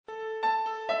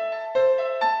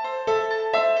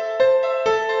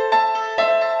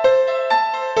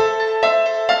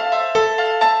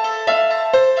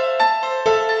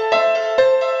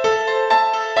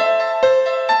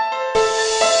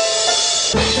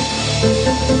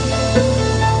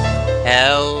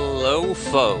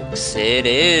folks. It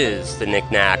is the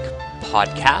Knick-Knack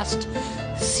Podcast,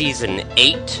 Season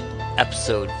 8,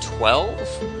 Episode 12,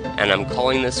 and I'm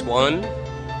calling this one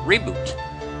Reboot,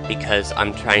 because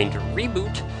I'm trying to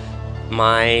reboot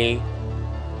my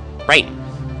brain,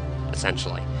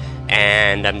 essentially.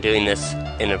 And I'm doing this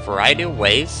in a variety of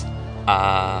ways,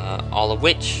 all of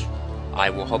which I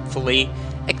will hopefully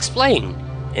explain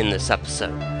in this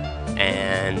episode.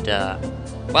 And,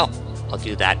 I'll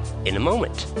do that in a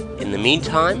moment. In the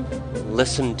meantime,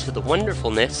 listen to the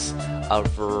wonderfulness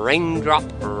of Raindrop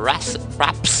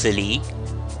Rhapsody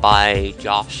by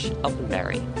Josh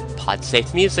Eldenberry.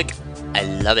 Podsafe music. I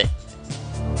love it.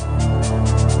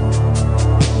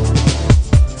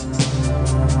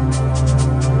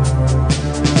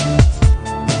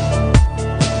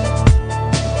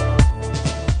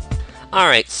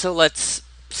 Alright, so let's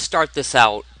start this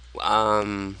out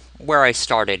where I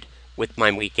started with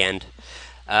my weekend.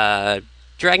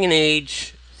 Dragon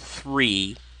Age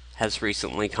 3 has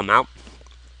recently come out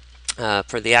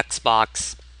for the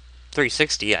Xbox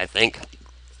 360, I think.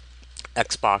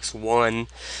 Xbox One,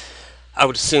 I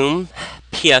would assume,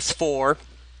 PS4,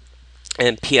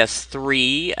 and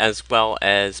PS3, as well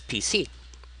as PC.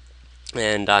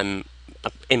 And I'm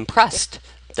impressed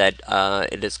that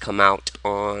it has come out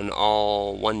on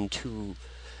all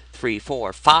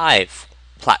 5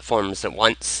 platforms at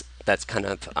once. That's kind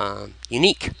of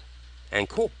unique and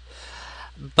cool.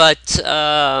 But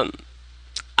I'm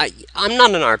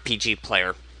not an RPG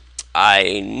player.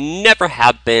 I never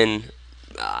have been.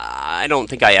 I don't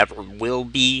think I ever will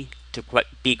be, to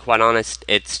be quite honest.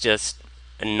 It's just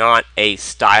not a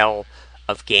style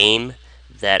of game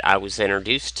that I was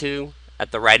introduced to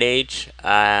at the right age.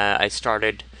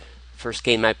 First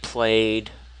game I played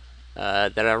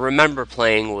that I remember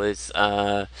playing was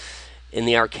in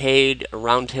the arcade. A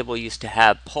round table used to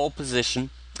have Pole Position,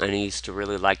 and I used to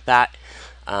really like that.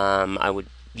 I would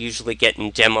usually get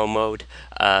in demo mode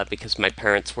because my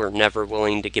parents were never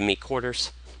willing to give me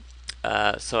quarters.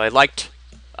 So I liked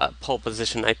Pole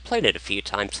Position. I played it a few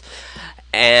times,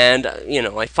 and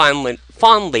I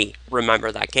fondly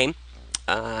remember that game.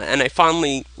 And I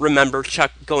fondly remember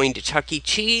going to Chuck E.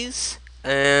 Cheese,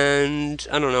 and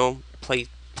I don't know,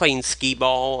 playing skee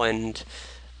ball, and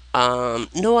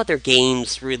no other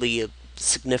games really of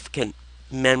significant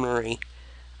memory.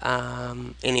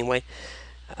 Anyway,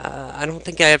 I don't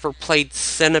think I ever played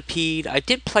Centipede. I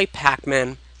did play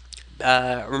Pac-Man,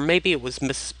 or maybe it was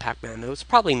Mrs. Pac-Man. It was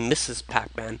probably Mrs.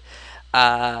 Pac-Man,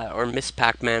 or Miss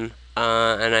Pac-Man,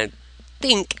 and I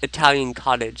think Italian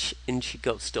Cottage in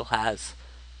Chico still has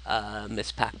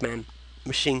Miss Pac-Man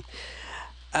machine.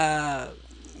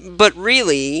 But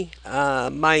really,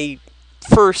 my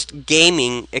first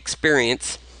gaming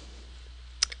experience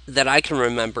that I can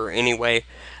remember anyway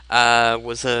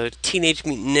was a Teenage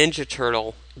Mutant Ninja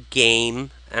Turtle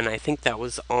game, and I think that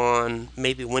was on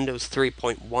maybe Windows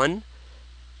 3.1,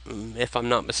 if I'm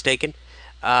not mistaken.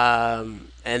 And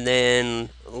then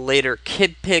later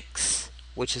Kid Pix,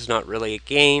 which is not really a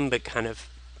game, but kind of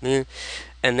and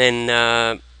then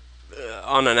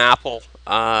on an Apple,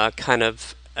 kind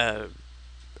of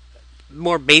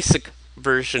more basic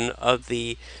version of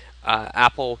the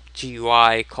Apple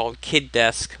GUI called Kid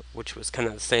Desk, which was kind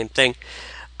of the same thing.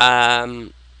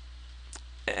 Dumbed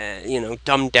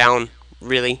down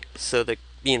really, so that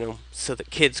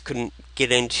kids couldn't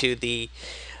get into the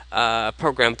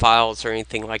program files or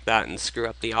anything like that and screw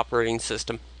up the operating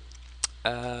system.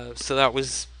 So that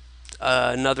was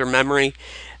another memory.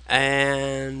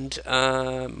 And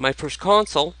my first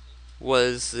console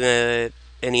was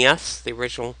NES, the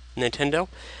original Nintendo.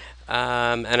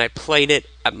 And I played it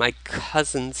at my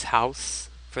cousin's house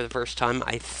for the first time.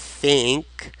 I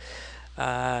think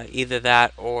either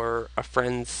that or a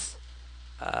friend's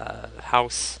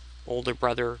house. Older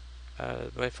brother,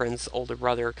 my friend's older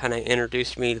brother, kind of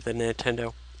introduced me to the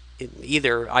Nintendo.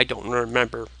 I don't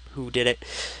remember who did it.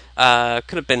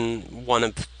 Could have been one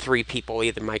of 3 people,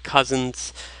 either my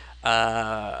cousins,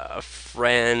 a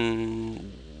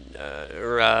friend,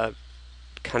 or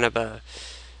kind of a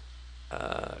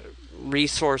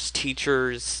resource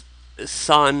teacher's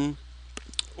son,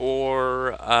 or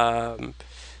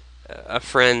a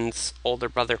friend's older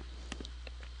brother.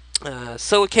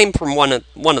 So it came from one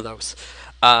of those.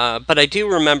 But I do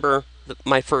remember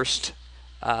my first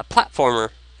platformer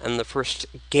and the first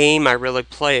game I really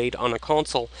played on a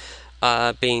console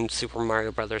being Super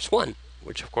Mario Bros. 1,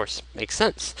 which of course makes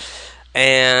sense.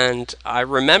 And I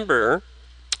remember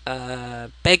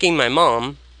begging my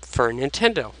mom for a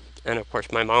Nintendo. And of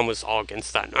course my mom was all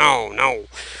against that. No,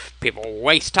 people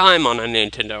waste time on a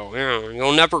Nintendo.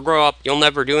 You'll never grow up, you'll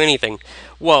never do anything.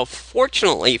 Well,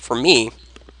 fortunately for me,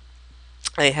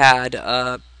 I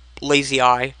had lazy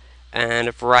eye and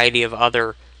a variety of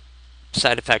other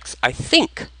side effects, I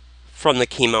think, from the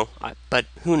chemo, but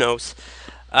who knows.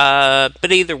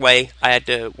 But either way, I had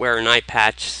to wear an eye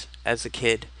patch as a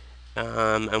kid,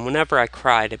 and whenever I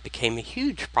cried, it became a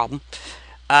huge problem.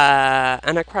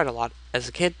 And I cried a lot as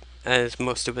a kid, as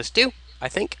most of us do, I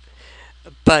think.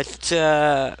 But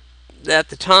at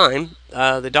the time,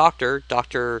 the doctor,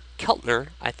 Dr. Keltner,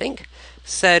 I think,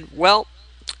 said, well,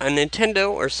 a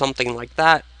Nintendo or something like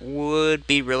that would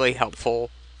be really helpful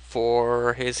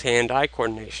for his hand eye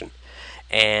coordination.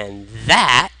 And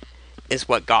that is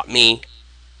what got me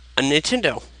a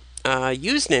Nintendo,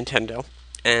 used Nintendo.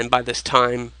 And by this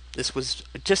time, this was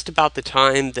just about the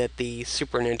time that the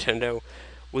Super Nintendo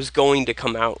was going to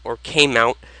come out or came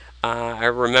out. I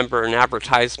remember an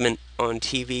advertisement on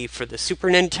TV for the Super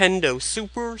Nintendo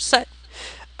Super Set.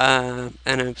 And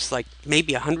it was like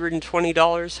maybe $120,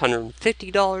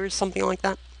 $150, something like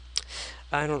that.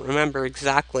 I don't remember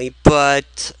exactly,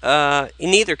 but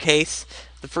in either case,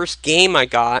 the first game I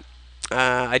got,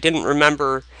 I didn't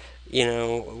remember,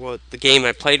 what the game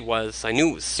I played was. I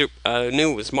knew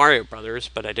it was Mario Brothers,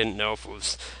 but I didn't know if it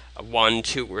was a 1,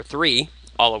 2, or 3,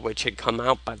 all of which had come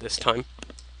out by this time.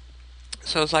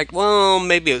 So I was like, well,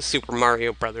 maybe it was Super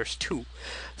Mario Brothers 2.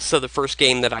 So the first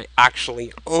game that I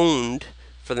actually owned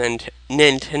for the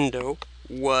Nintendo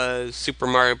was Super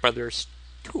Mario Brothers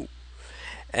 2.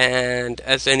 And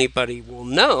as anybody will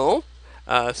know,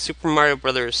 Super Mario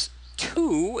Brothers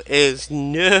 2 is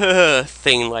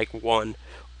nothing like 1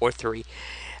 or 3.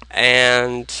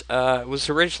 And it was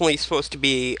originally supposed to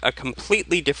be a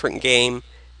completely different game,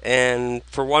 and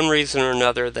for one reason or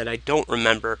another that I don't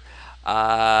remember,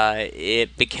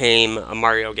 it became a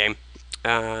Mario game.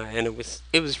 And it was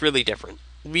really different.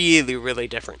 Really, really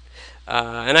different.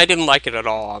 And I didn't like it at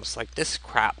all. I was like, this is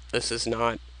crap. This is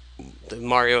not the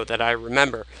Mario that I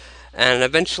remember. And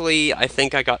eventually, I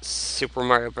think I got Super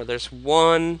Mario Brothers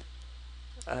 1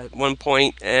 at one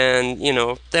point, and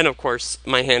then of course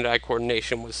my hand-eye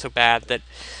coordination was so bad that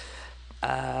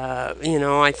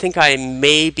I think I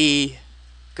maybe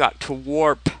got to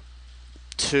warp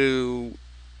to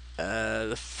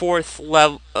the fourth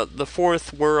world,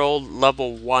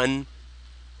 level 1,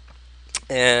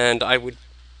 and I would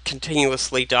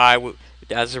continuously die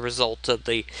as a result of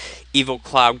the evil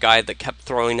cloud guy that kept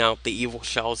throwing out the evil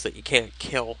shells that you can't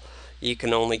kill. You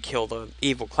can only kill the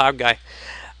evil cloud guy.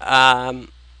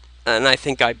 And I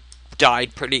think I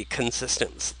died pretty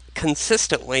consistently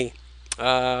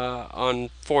on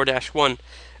 4-1.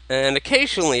 And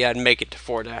occasionally I'd make it to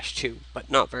 4-2, but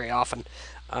not very often.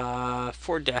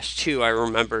 4-2 I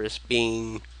remember as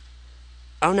being...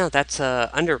 Oh no, that's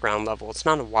a underground level. It's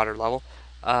not a water level.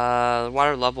 The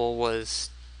water level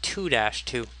was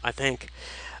 2-2, I think.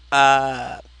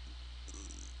 But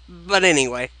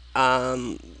anyway,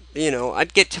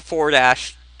 I'd get to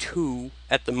 4-2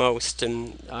 at the most,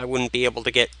 and I wouldn't be able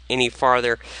to get any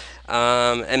farther.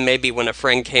 And maybe when a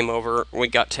friend came over, we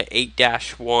got to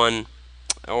 8-1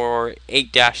 or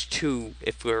 8-2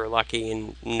 if we were lucky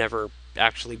and never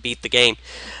actually beat the game.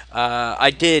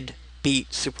 I did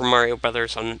beat Super Mario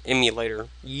Brothers on an emulator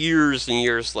years and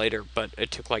years later, but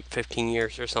it took like 15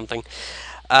 years or something.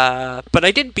 But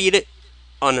I did beat it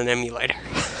on an emulator,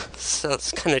 so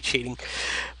it's kind of cheating.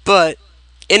 But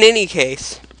in any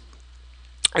case,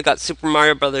 I got Super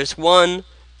Mario Brothers 1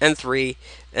 and 3,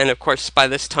 and of course by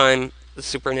this time the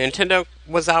Super Nintendo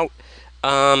was out.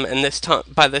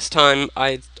 And by this time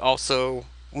I also,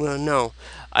 well, no,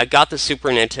 I got the Super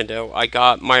Nintendo. I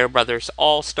got Mario Brothers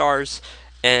All Stars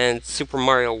and Super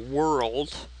Mario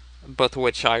World, both of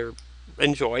which I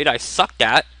enjoyed. I sucked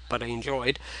at, but I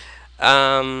enjoyed.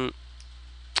 And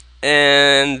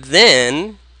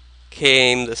then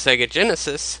came the Sega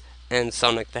Genesis and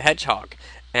Sonic the Hedgehog.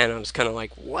 And I was kind of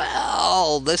like,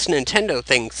 well, this Nintendo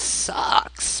thing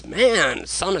sucks. Man,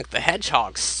 Sonic the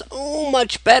Hedgehog, so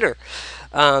much better.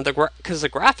 Because the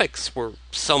graphics were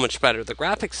so much better. The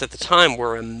graphics at the time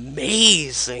were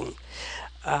amazing.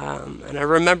 And I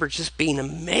remember just being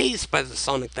amazed by the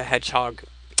Sonic the Hedgehog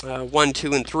 1,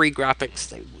 2, and 3 graphics.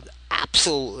 They were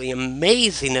absolutely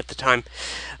amazing at the time.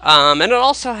 And it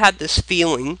also had this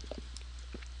feeling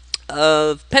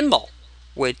of pinball,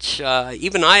 which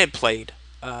even I had played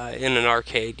in an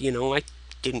arcade. I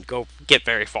didn't get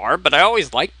very far, but I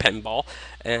always liked pinball,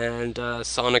 and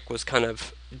Sonic was kind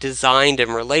of designed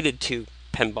and related to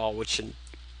pinball, which is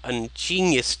a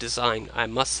ingenious design, I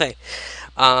must say.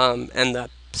 And the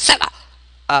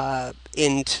Sega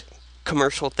Int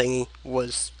commercial thingy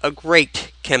was a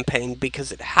great campaign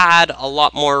because it had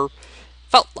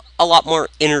felt a lot more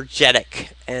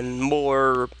energetic and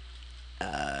more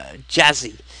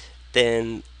jazzy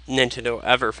than Nintendo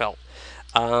ever felt.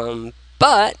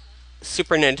 But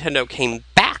Super Nintendo came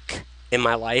back in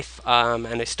my life, and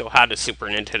I still had a Super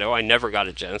Nintendo. I never got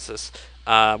a Genesis.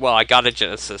 Well, I got a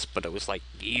Genesis, but it was like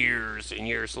years and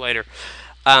years later.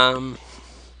 Um,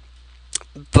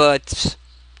 but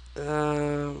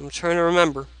I'm trying to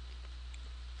remember.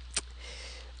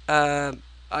 Uh,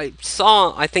 I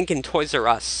saw, I think in Toys R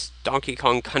Us, Donkey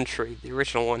Kong Country, the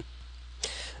original one.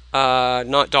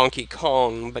 Not Donkey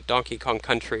Kong, but Donkey Kong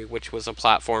Country, which was a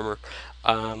platformer,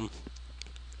 um,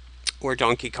 where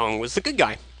Donkey Kong was the good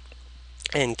guy,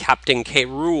 and Captain K.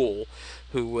 Rool,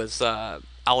 who was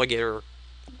alligator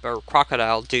or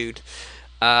crocodile dude,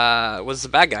 was the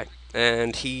bad guy,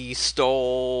 and he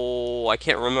stole. I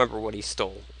can't remember what he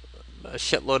stole. A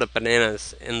shitload of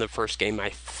bananas in the first game,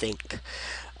 I think.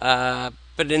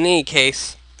 But in any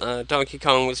case, Donkey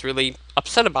Kong was really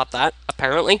upset about that,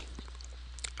 apparently.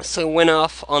 So went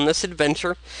off on this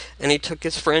adventure, and he took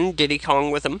his friend Diddy Kong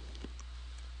with him.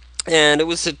 And it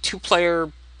was a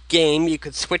two-player game you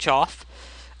could switch off,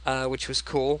 which was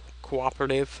cool,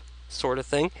 cooperative sort of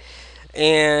thing.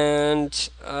 And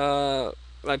I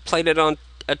played it on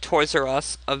a Toys R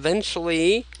Us.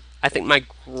 Eventually, I think my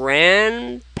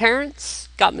grandparents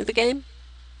got me the game.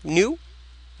 New.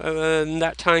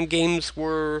 That time games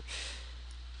were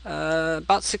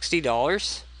about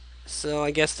 $60. So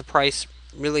I guess the price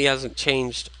really hasn't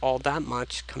changed all that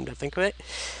much, come to think of it.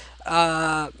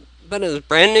 But it was a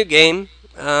brand new game.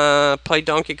 Played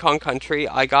Donkey Kong Country.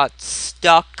 I got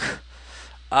stuck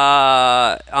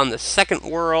on the second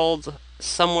world,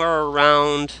 somewhere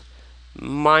around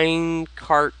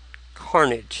Minecart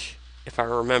Carnage, if I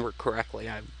remember correctly.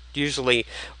 I usually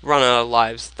run out of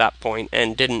lives at that point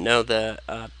and didn't know the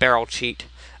barrel cheat.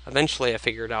 Eventually, I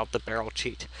figured out the barrel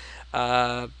cheat.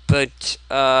 But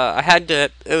I had to.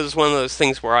 It was one of those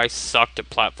things where I sucked at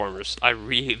platformers. I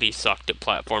really sucked at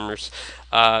platformers.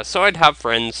 So I'd have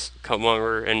friends come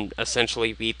over and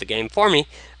essentially beat the game for me,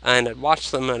 and I'd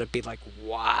watch them and I'd be like,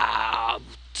 "Wow,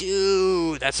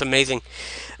 dude, that's amazing."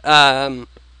 Um,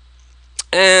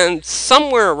 and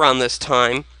somewhere around this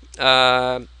time,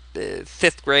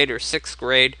 fifth grade or sixth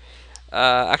grade,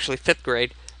 actually fifth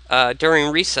grade,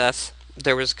 during recess,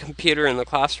 there was a computer in the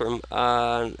classroom,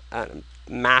 a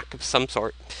Mac of some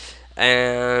sort,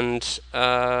 and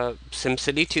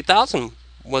SimCity 2000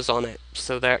 was on it.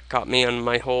 So that got me on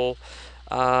my whole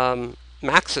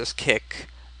Maxis kick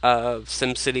of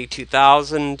SimCity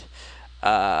 2000,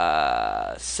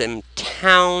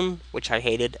 SimTown, which I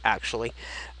hated actually.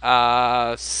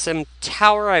 Sim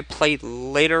Tower I played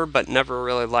later, but never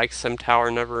really liked Sim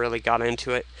Tower. Never really got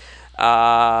into it.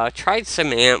 Tried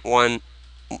Sim Ant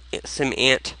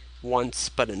once,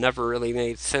 but it never really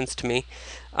made sense to me.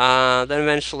 Then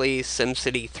eventually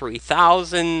SimCity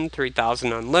 3000,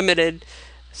 3000 Unlimited,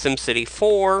 SimCity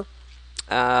 4.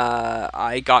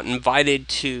 I got invited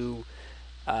to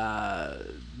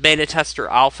beta test or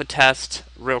alpha test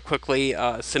real quickly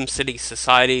SimCity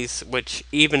Societies, which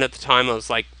even at the time I was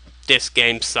like, this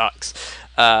game sucks.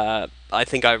 I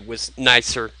think I was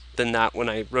nicer than that when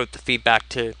I wrote the feedback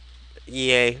to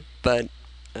EA, but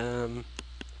SimCity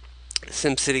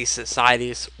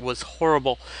Societies was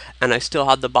horrible, and I still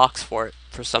had the box for it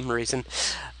for some reason.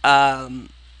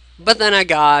 But then I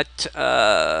got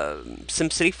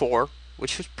SimCity 4,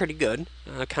 which was pretty good,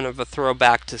 kind of a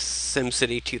throwback to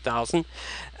SimCity 2000.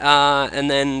 And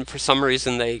then for some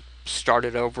reason they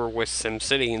started over with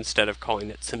SimCity instead of calling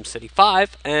it SimCity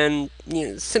 5. And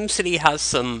SimCity has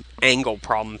some angle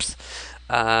problems.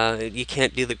 You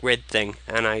can't do the grid thing,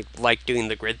 and I like doing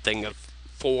the grid thing of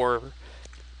 4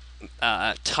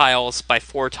 tiles by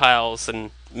 4 tiles and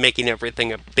making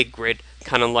everything a big grid,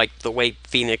 kind of like the way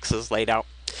Phoenix is laid out.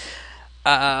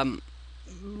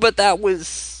 But that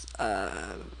was,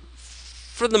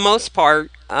 for the most part,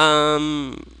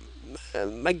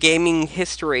 my gaming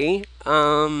history.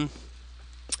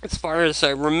 As far as I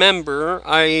remember,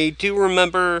 I do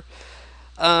remember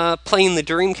playing the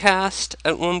Dreamcast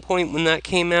at one point when that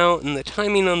came out, and the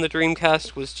timing on the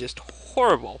Dreamcast was just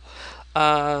horrible.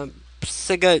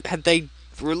 Sega, had they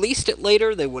released it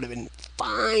later, they would have been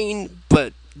fine,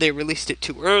 but they released it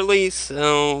too early,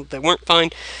 so they weren't fine.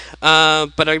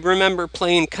 But I remember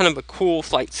playing kind of a cool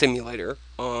flight simulator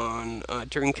on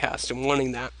Dreamcast and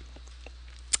wanting that.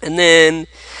 And then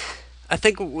I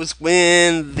think it was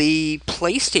when the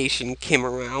PlayStation came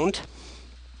around.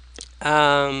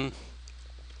 I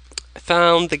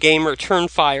found the game Return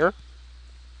Fire,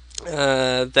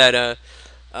 that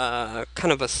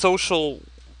kind of a social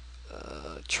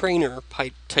trainer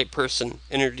type person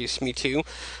introduced me to.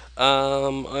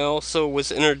 I also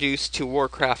was introduced to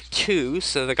Warcraft 2,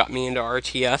 so that got me into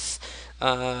RTS.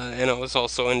 and I was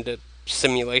also into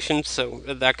simulation, so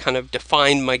that kind of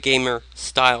defined my gamer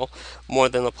style more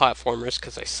than the platformers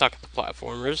because I suck at the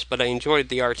platformers, but I enjoyed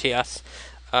the RTS.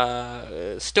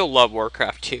 Still love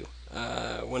Warcraft 2.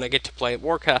 When I get to play it,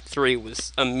 Warcraft 3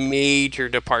 was a major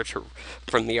departure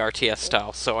from the RTS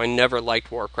style, so I never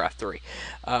liked Warcraft 3.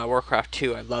 Warcraft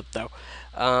 2 I loved though.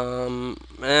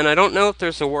 And I don't know if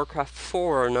there's a Warcraft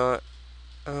 4 or not.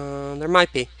 There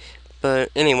might be.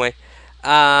 But anyway.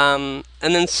 And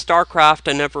then StarCraft,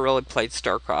 I never really played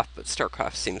StarCraft, but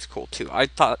StarCraft seems cool too. I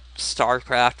thought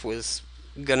StarCraft was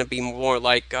gonna be more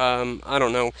like, I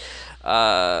don't know,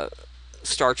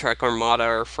 Star Trek Armada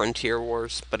or Frontier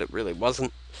Wars, but it really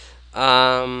wasn't.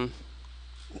 Um,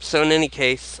 so in any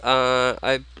case,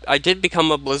 I did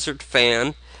become a Blizzard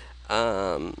fan,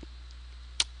 um,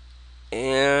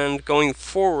 and going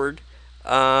forward,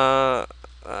 I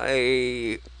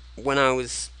when I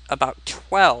was about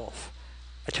 12,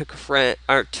 I took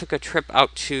a trip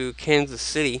out to Kansas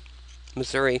City,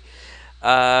 Missouri,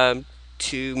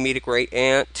 to meet a great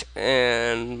aunt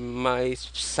and my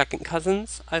second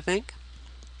cousins, I think.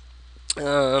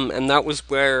 And that was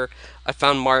where I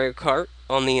found Mario Kart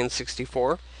on the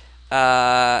N64.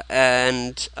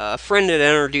 And a friend had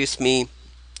introduced me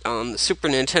on the Super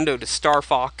Nintendo to Star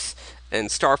Fox,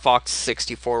 and Star Fox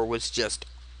 64 was just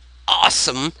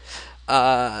awesome.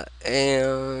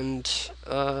 And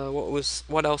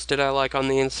what else did I like on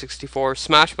the N64?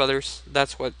 Smash Brothers.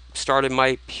 That's what started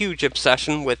my huge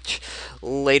obsession, which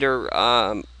later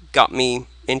got me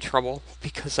in trouble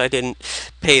because I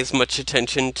didn't pay as much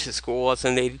attention to school as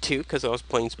I needed to because I was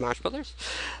playing Smash Brothers.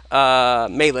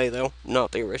 Melee though,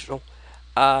 not the original.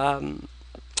 Um,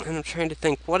 and I'm trying to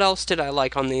think, what else did I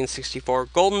like on the N64?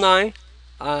 GoldenEye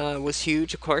was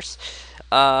huge, of course.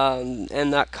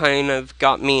 And that kind of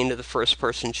got me into the first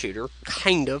person shooter,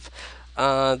 kind of.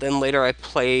 Then later I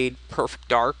played Perfect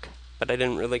Dark, but I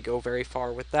didn't really go very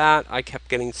far with that. I kept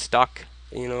getting stuck.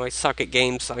 You know, I suck at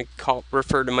games.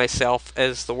 Refer to myself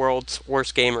as the world's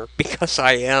worst gamer because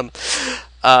I am.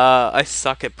 I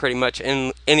suck at pretty much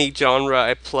in any genre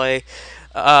I play.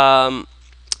 Um,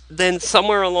 then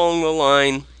somewhere along the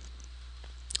line,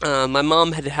 my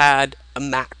mom had had a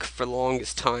Mac for the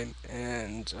longest time,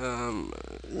 and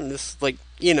this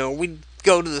we'd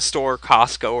go to the store,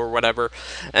 Costco or whatever,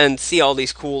 and see all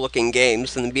these cool looking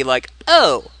games, and be like,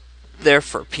 oh, they're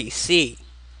for PC.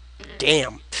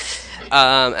 Damn.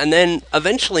 And then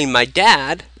eventually, my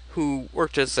dad, who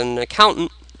worked as an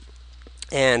accountant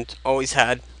and always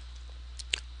had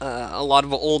a lot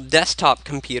of old desktop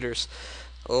computers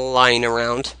lying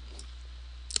around,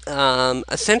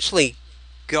 essentially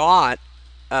got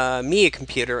me a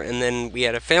computer, and then we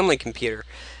had a family computer.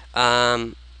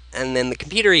 And then the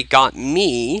computer he got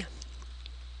me,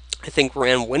 I think,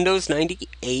 ran Windows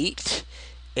 98.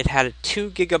 It had a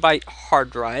 2 gigabyte hard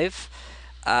drive.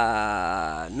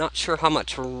 Not sure how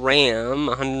much RAM,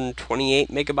 128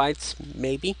 megabytes,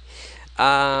 maybe.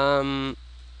 Um,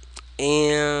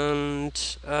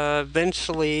 and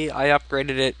eventually I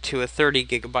upgraded it to a 30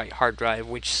 gigabyte hard drive,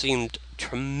 which seemed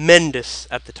tremendous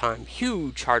at the time.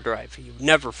 Huge hard drive. You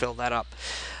never fill that up.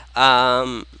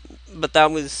 Um, but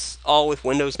that was all with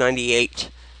Windows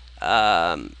 98.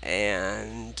 And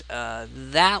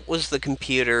that was the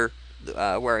computer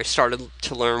where I started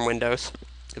to learn Windows.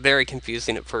 Very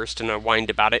confusing at first, and I whined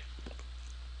about it.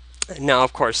 Now,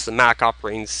 of course, the Mac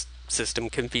operating system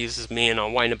confuses me, and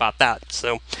I'll whine about that.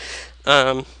 So,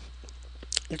 um,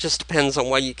 it just depends on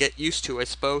what you get used to, I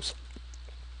suppose.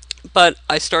 But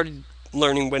I started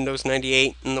learning Windows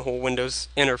 98 and the whole Windows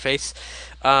interface,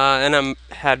 and I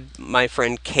had my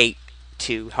friend Kate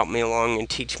to help me along and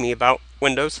teach me about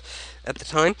Windows at the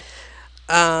time.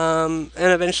 And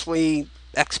eventually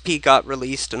XP got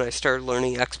released, and I started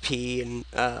learning XP, and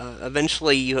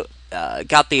eventually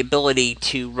got the ability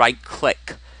to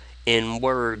right-click in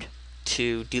Word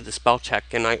to do the spell check,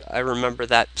 and I remember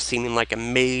that seeming like a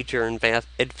major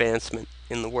advancement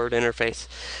in the Word interface.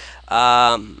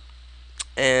 Um,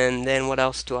 and then what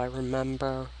else do I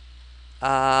remember?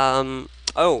 My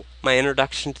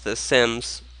introduction to The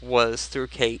Sims was through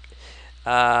Kate,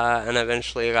 and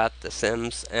eventually I got The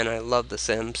Sims, and I love The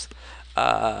Sims.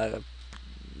 Uh,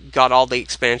 got all the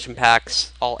expansion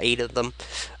packs, all 8 of them.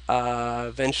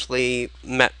 Eventually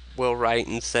met Will Wright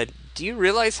and said, "Do you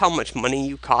realize how much money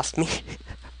you cost me?"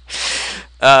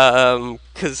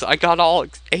 Because I got all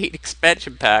 8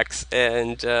 expansion packs,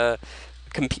 and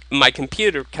my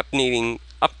computer kept needing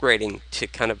upgrading to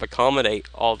kind of accommodate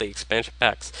all the expansion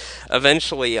packs.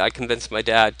 Eventually, I convinced my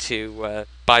dad to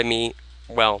buy me,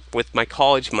 well, with my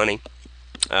college money,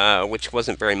 which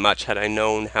wasn't very much. Had I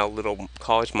known how little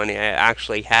college money I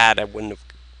actually had, I wouldn't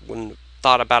have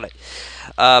thought about it.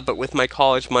 But with my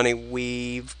college money,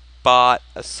 we've bought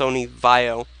a Sony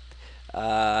Vaio.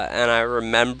 And I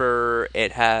remember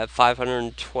it had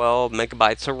 512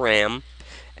 megabytes of RAM,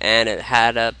 and it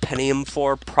had a Pentium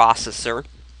 4 processor,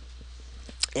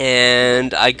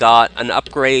 and I got an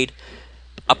upgraded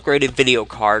video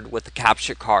card with a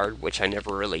capture card, which I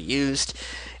never really used,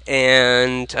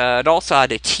 and it also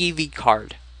had a TV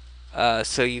card,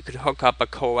 so you could hook up a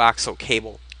coaxial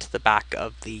cable to the back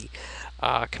of the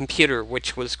computer,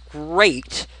 which was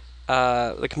great.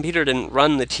 The computer didn't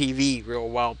run the TV real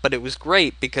well, but it was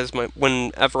great because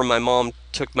whenever my mom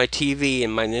took my TV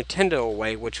and my Nintendo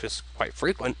away, which was quite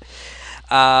frequent,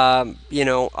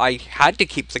 I had to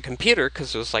keep the computer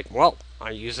because it was like, well,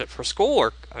 I use it for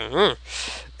schoolwork.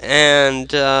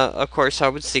 And, of course, I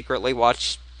would secretly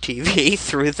watch TV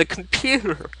through the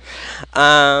computer.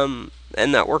 And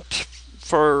that worked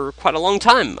for quite a long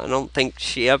time. I don't think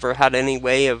she ever had any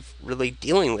way of really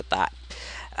dealing with that,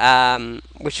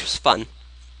 which was fun.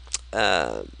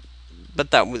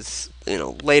 But that was,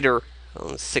 later, I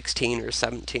was 16 or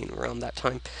 17 around that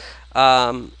time.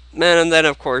 And then,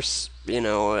 of course,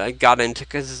 I got into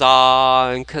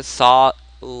Kazaa and Kazaa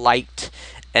Lite,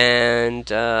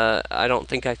 and I don't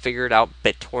think I figured out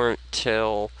BitTorrent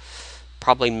till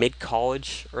probably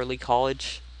mid-college, early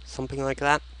college, something like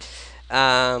that.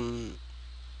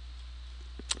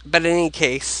 But in any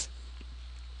case,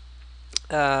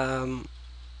 I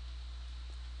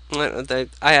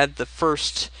had the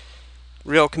first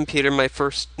real computer, my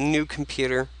first new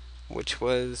computer, which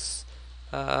was,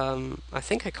 I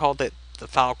think I called it the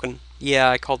Falcon.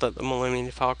 Yeah, I called it the Millennium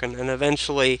Falcon, and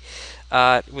eventually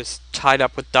it was tied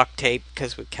up with duct tape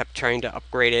because we kept trying to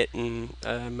upgrade it, and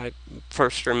my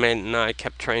first roommate and I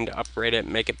kept trying to upgrade it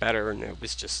and make it better, and it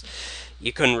was just,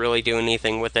 you couldn't really do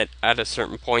anything with it at a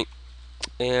certain point.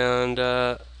 And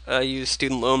I used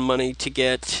student loan money to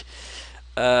get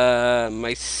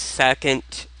my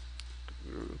second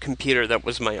computer that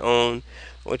was my own,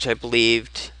 which I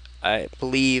believe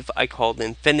I called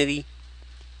Infinity,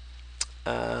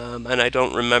 and I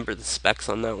don't remember the specs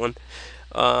on that one.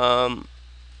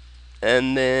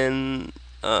 And then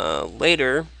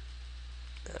later,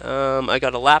 I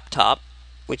got a laptop,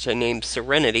 which I named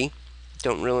Serenity.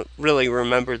 Don't really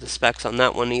remember the specs on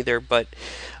that one either, but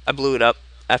I blew it up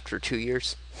after 2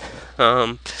 years.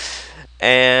 And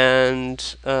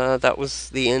that was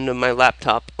the end of my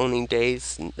laptop owning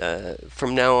days.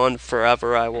 From now on,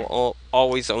 forever, I will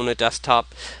always own a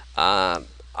desktop. I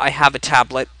have a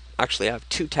tablet. Actually, I have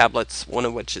two tablets, one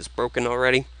of which is broken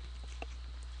already.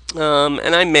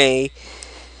 And I may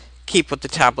keep with the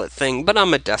tablet thing, but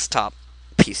I'm a desktop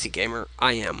PC gamer.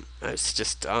 I am. It's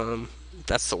just,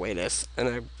 that's the way it is. And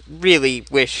I really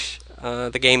wish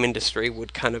the game industry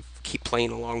would kind of keep playing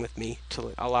along with me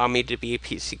to allow me to be a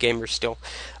PC gamer still.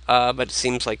 But it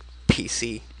seems like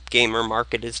PC gamer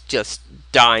market is just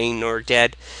dying or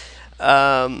dead.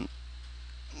 But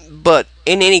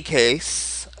in any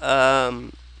case,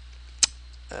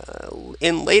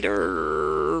 in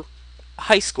later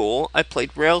high school, I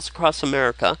played Rails Across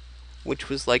America, which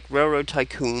was like Railroad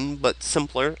Tycoon, but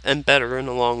simpler and better in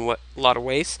a lot of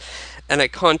ways. And I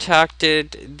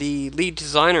contacted the lead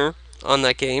designer on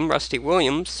that game, Rusty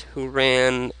Williams, who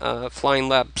ran Flying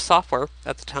Lab Software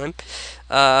at the time.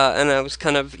 And I was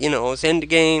kind of, I was into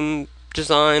game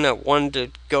design. I wanted to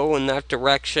go in that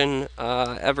direction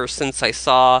ever since I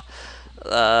saw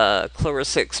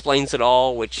Clarissa Explains It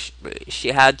All, which she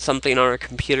had something on her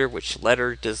computer which let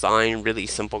her design really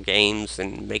simple games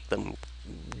and make them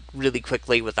really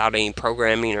quickly without any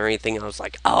programming or anything. I was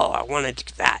like, oh, I want to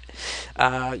do that.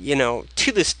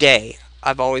 To this day,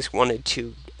 I've always wanted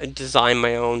to design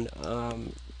my own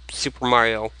Super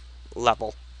Mario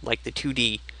level, like the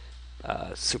 2D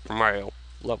Super Mario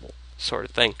level sort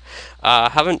of thing.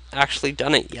 Haven't actually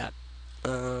done it yet.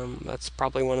 That's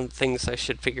probably one of the things I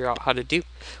should figure out how to do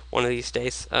one of these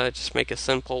days. Just make a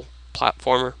simple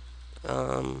platformer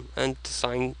and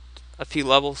design a few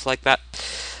levels like that.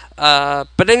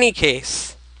 But in any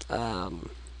case,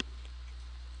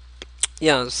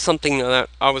 something that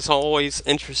I was always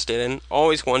interested in,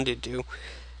 always wanted to do,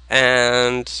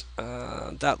 and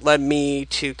that led me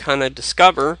to kind of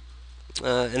discover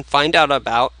and find out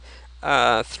about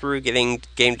through getting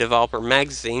Game Developer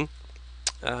Magazine,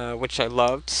 which I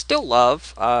loved, still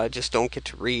love, just don't get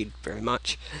to read very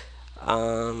much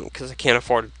because I can't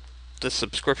afford the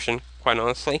subscription, quite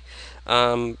honestly,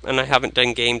 and I haven't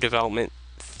done game development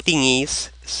thingies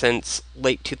since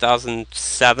late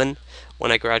 2007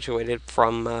 when I graduated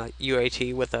from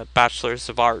UAT with a Bachelor's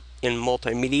of Art in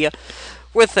Multimedia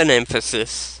with an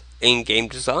emphasis in game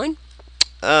design,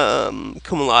 cum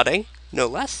laude, no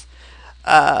less.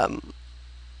 Um,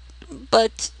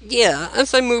 but yeah,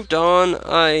 as I moved on,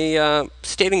 I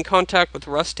stayed in contact with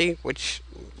Rusty, which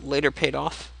later paid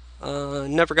off.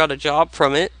 Never got a job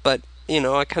from it, but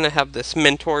I kind of have this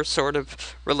mentor sort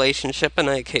of relationship, and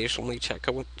I occasionally check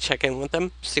in with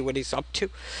him, see what he's up to.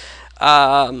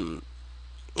 Um,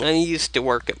 I used to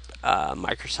work at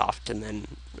Microsoft, and then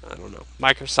I don't know.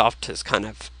 Microsoft has kind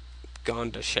of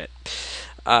gone to shit.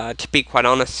 To be quite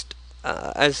honest,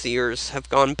 as the years have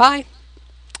gone by.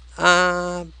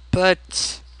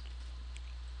 But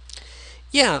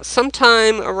yeah,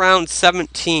 sometime around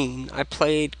 17, I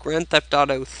played Grand Theft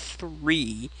Auto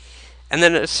 3, and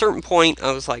then at a certain point,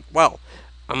 I was like, well,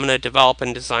 I'm going to develop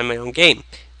and design my own game.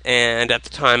 And at the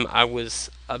time, I was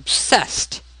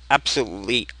obsessed,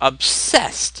 absolutely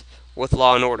obsessed with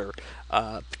Law and Order,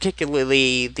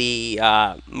 particularly the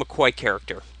McCoy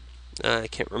character. I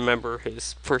can't remember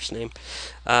his first name,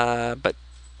 but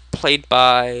played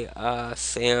by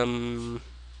Sam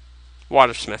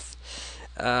Watersmith,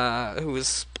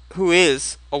 who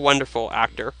is a wonderful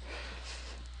actor.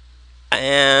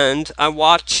 And I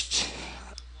watched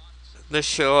the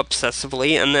show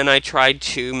obsessively, and then I tried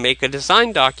to make a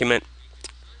design document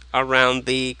around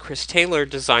the Chris Taylor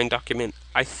design document.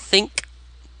 I think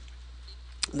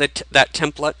that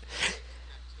template,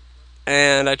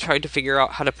 and I tried to figure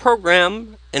out how to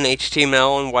program in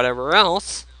HTML and whatever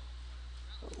else,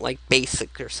 like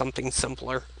BASIC or something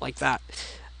simpler like that,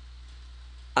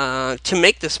 to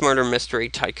make this murder mystery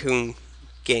tycoon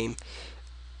game.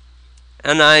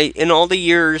 And in all the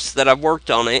years that I've worked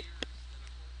on it,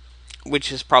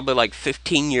 which is probably like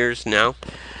 15 years now,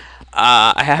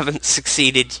 I haven't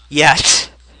succeeded yet.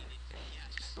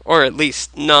 Or at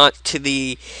least not to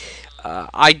the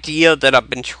idea that I've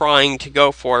been trying to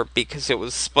go for, because it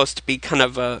was supposed to be kind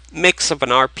of a mix of an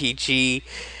RPG,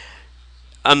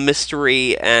 a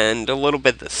mystery, and a little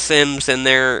bit of The Sims in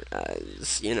there.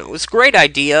 It was a great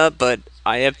idea, but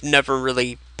I have never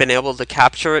really been able to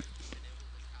capture it.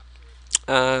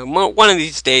 One of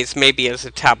these days, maybe as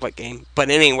a tablet game. But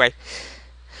anyway,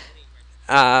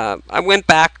 I went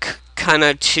back kind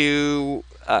of to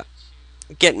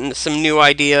getting some new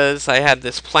ideas. I had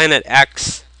this Planet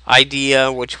X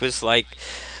idea, which was like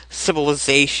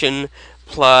civilization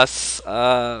plus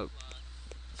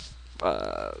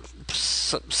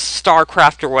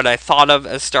StarCraft, or what I thought of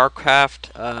as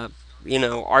StarCraft.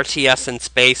 RTS in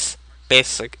space,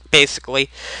 basically,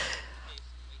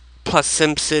 plus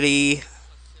SimCity,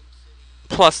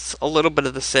 plus a little bit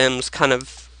of The Sims, kind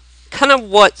of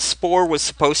what Spore was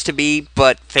supposed to be,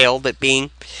 but failed at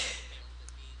being.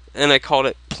 And I called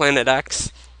it Planet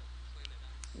X,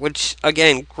 which,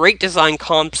 again, great design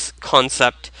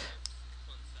concept.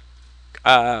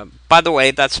 By the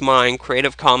way, that's mine.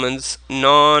 Creative Commons,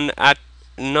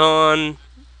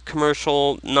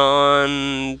 non-commercial,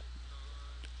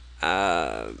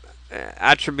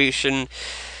 attribution,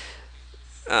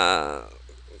 uh,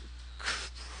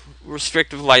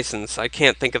 restrictive license. I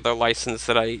can't think of the license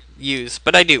that I use,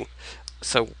 but I do.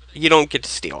 So you don't get to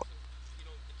steal it.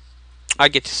 I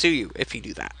get to sue you if you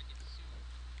do that.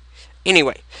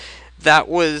 Anyway, that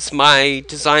was my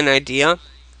design idea.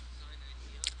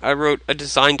 I wrote a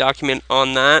design document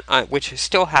on that, which I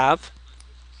still have.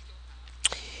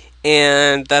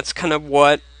 And that's kind of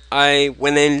what I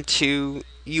went into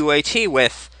UAT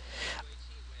with.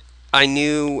 I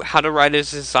knew how to write a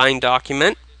design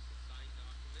document,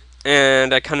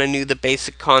 and I kind of knew the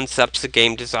basic concepts of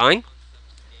game design.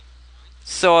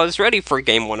 So I was ready for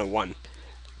Game 101,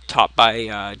 taught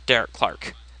by Derek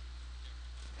Clark.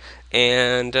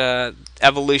 And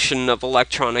Evolution of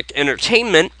Electronic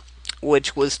Entertainment,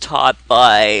 which was taught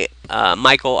by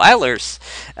Michael Eilers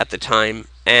at the time.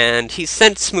 And he's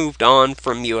since moved on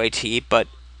from UAT, but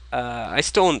I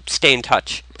still stay in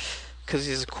touch, because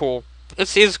he's a cool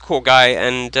guy,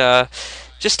 and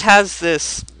just has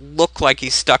this look like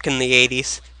he's stuck in the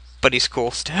 80s, but he's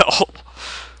cool still.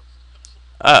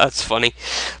 It's funny.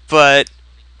 But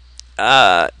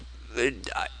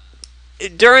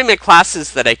during the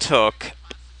classes that I took,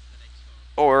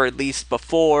 or at least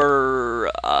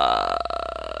before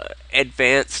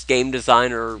advanced game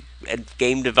design or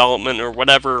game development or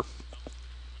whatever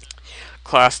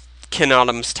class Ken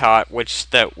Adams taught,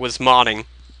 that was modding,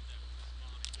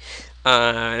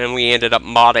 and we ended up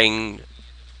modding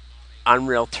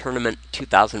Unreal Tournament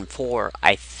 2004,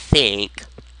 I think.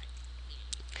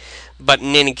 But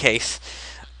in any case,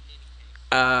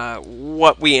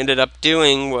 what I ended up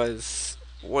doing was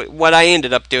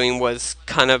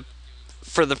kind of,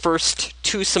 for the first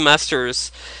 2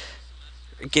 semesters,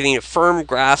 getting a firm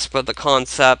grasp of the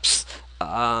concepts.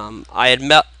 I had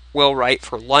Will Wright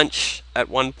for lunch at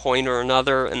one point or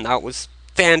another, and that was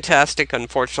fantastic.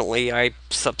 Unfortunately, I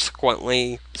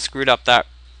subsequently screwed up that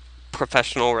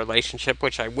professional relationship,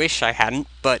 which I wish I hadn't,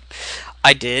 but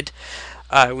I did.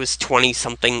 I was 20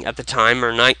 something at the time,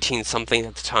 or 19 something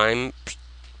at the time.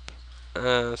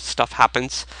 Stuff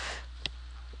happens.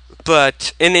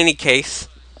 But in any case,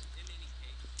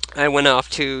 I went off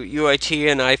to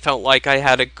UIT and I felt like I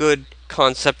had a good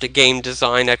concept of game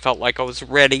design. I felt like I was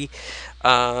ready.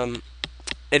 Um,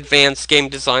 Advanced game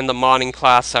design, the modding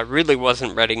class, I really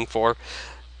wasn't ready for,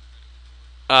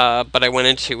 but I went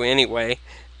into anyway,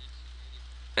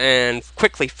 and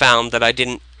quickly found that I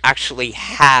didn't actually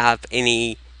have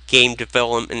any game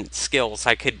development skills.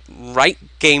 I could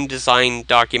write game design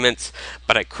documents,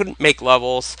 but I couldn't make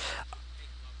levels.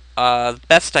 The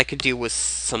best I could do was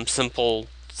some simple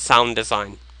sound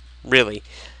design, really,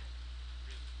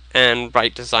 and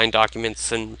write design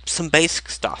documents and some basic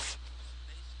stuff.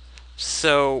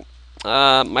 So,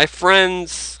 my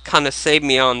friends kind of saved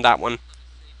me on that one,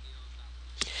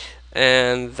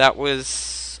 and that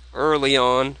was early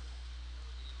on.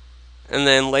 And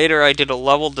then later I did a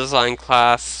level design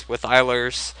class with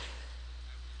Eilers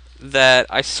that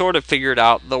I sort of figured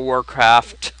out the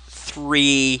Warcraft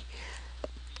 3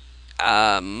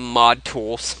 mod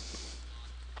tools.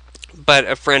 But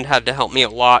a friend had to help me a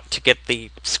lot to get the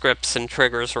scripts and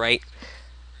triggers right.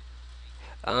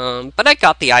 But I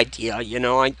got the idea,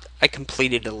 I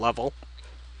completed a level.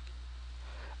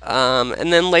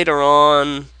 And then later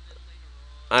on,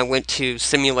 I went to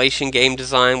simulation game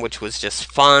design, which was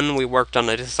just fun. We worked on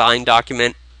a design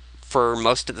document for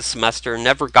most of the semester.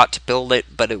 Never got to build it,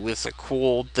 but it was a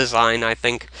cool design, I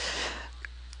think.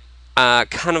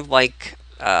 Kind of like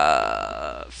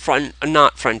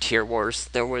not Frontier Wars.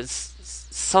 There was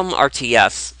some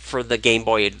RTS for the Game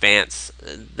Boy Advance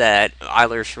that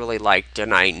Eilers really liked,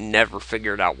 and I never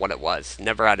figured out what it was.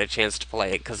 Never had a chance to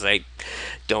play it because I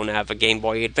don't have a Game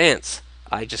Boy Advance.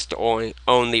 I just own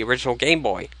the original Game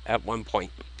Boy at one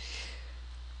point,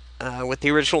 with the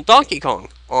original Donkey Kong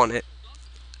on it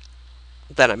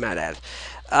that I might add.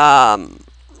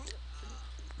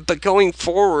 But going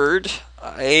forward,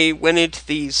 I went into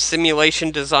these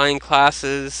simulation design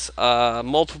classes,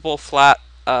 multiple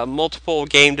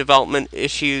game development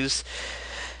issues,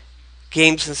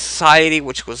 games in society,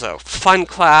 which was a fun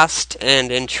class and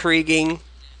intriguing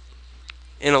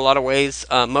in a lot of ways.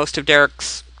 Most of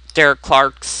Derek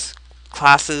Clark's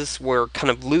classes were kind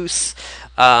of loose,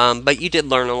 but you did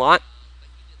learn a lot.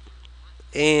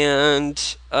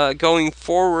 And going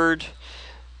forward,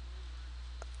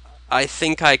 I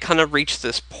think I kind of reached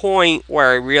this point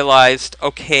where I realized,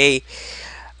 okay,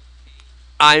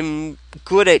 I'm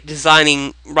good at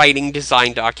writing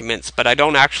design documents, but I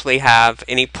don't actually have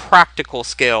any practical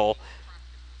skill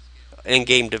in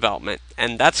game development,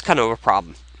 and that's kind of a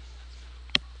problem.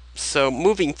 So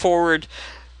moving forward,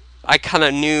 I kind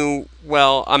of knew,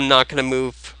 well, I'm not going to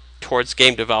move towards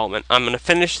game development. I'm going to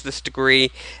finish this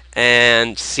degree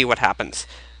and see what happens.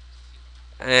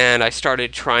 And I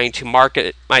started trying to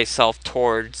market myself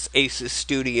towards Aces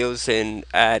Studios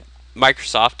at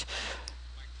Microsoft,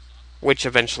 which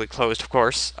eventually closed, of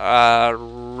course,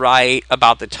 right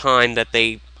about the time that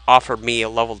they offered me a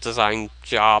level design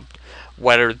job.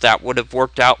 Whether that would have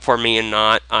worked out for me or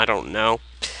not, I don't know.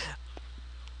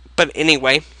 But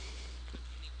anyway,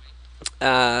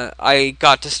 I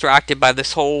got distracted by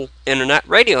this whole internet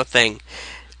radio thing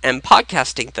and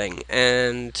podcasting thing,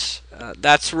 and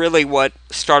that's really what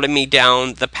started me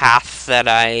down the path that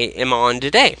I am on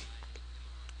today.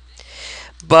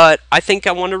 But I think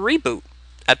I want to reboot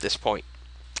at this point,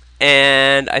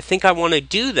 and I think I want to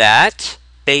do that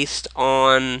based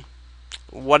on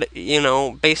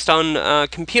based on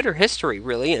computer history,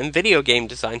 really, and video game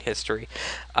design history.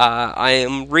 I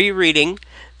am rereading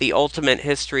The Ultimate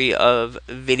History of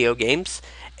Video Games,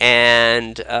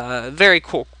 and very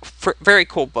cool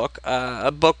book.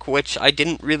 A book which I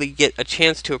didn't really get a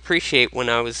chance to appreciate when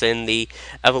I was in the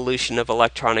Evolution of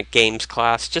Electronic Games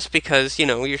class, just because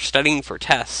you're studying for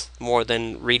tests more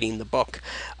than reading the book.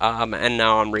 And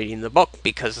now I'm reading the book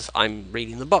because I'm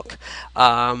reading the book.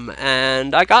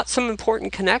 And I got some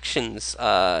important connections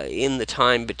in the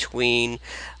time between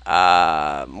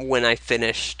when I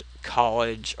finished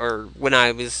college, or when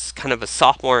I was kind of a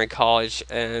sophomore in college,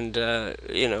 and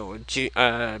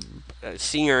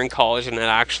senior in college, and then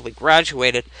actually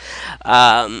graduated.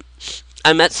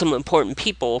 I met some important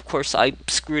people. Of course, I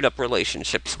screwed up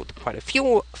relationships with quite a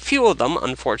few of them.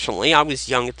 Unfortunately, I was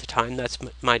young at the time. That's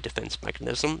my defense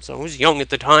mechanism. So I was young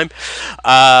at the time,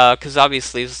 because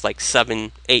obviously it was like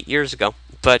 7-8 years ago.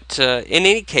 But in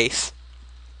any case,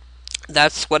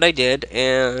 that's what I did,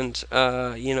 and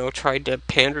tried to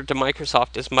pander to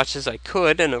Microsoft as much as I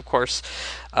could. And of course,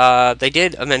 they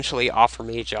did eventually offer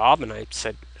me a job, and I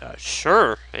said,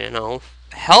 "Sure,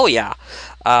 hell yeah."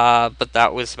 But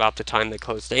that was about the time they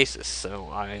closed ASUS,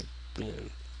 so you know,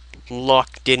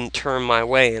 luck didn't turn my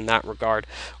way in that regard,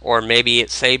 or maybe it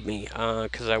saved me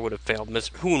because I would have failed.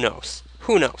 Who knows?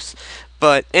 Who knows?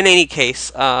 But in any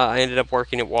case, I ended up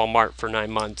working at Walmart for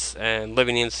 9 months and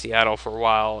living in Seattle for a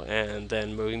while, and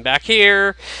then moving back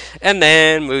here, and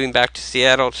then moving back to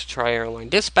Seattle to try airline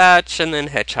dispatch, and then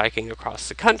hitchhiking across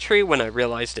the country when I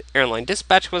realized that airline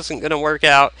dispatch wasn't going to work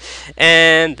out,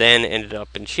 and then ended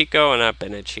up in Chico, and I've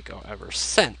been in Chico ever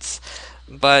since.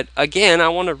 But again, I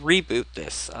want to reboot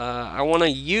this. I want to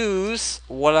use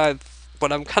what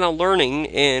I'm kind of learning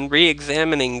in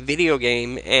re-examining video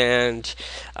game and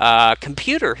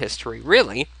computer history,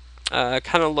 really.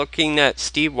 Kind of looking at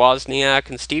Steve Wozniak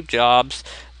and Steve Jobs.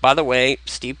 By the way,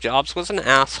 Steve Jobs was an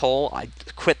asshole. I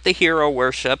quit the hero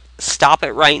worship. Stop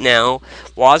it right now.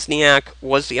 Wozniak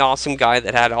was the awesome guy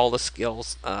that had all the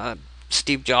skills.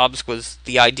 Steve Jobs was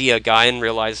the idea guy, and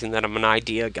realizing that I'm an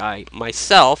idea guy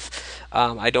myself,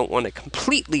 I don't want to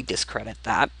completely discredit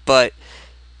that, but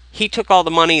he took all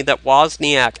the money that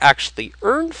Wozniak actually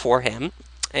earned for him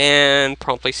and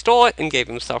promptly stole it and gave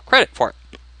himself credit for it.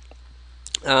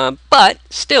 But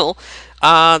still,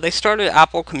 they started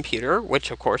Apple Computer,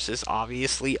 which of course is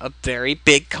obviously a very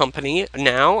big company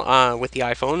now with the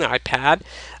iPhone, the iPad,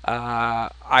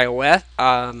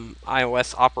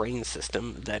 iOS operating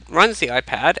system that runs the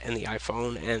iPad and the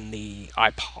iPhone and the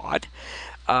iPod.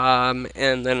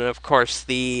 And then, of course,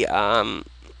 the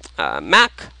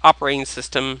Mac operating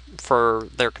system for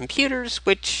their computers,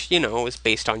 which is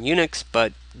based on Unix,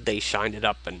 but they shined it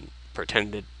up and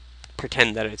pretend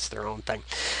that it's their own thing.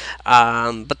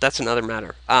 But that's another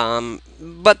matter.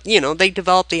 But they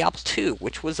developed the Apple II,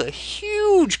 which was a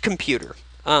huge computer,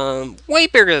 way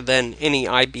bigger than any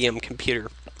IBM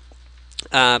computer,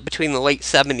 between the late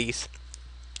 70s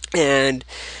and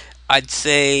I'd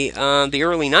say the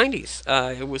early 90s.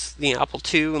 It was the Apple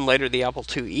II, and later the Apple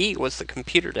IIe was the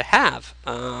computer to have.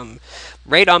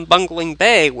 Raid on Bungling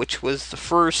Bay, which was the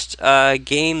first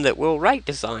game that Will Wright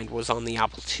designed, was on the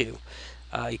Apple II.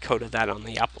 He coded that on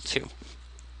the Apple II.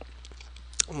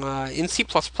 In C++,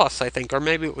 I think, or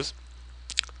maybe it was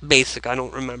BASIC, I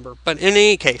don't remember. But in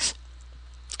any case,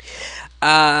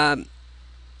 that's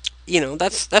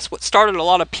what started a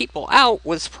lot of people out,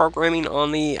 was programming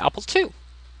on the Apple II.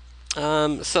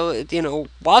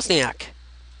 Wozniak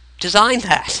designed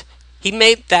that. He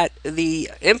made that the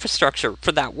infrastructure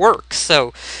for that work.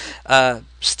 So,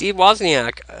 Steve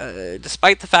Wozniak,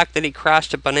 despite the fact that he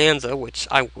crashed a Bonanza, which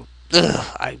I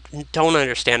don't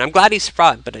understand. I'm glad he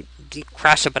survived, but he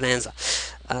crashed a Bonanza.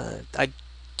 It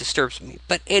disturbs me.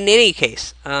 But in any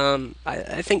case,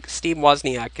 I think Steve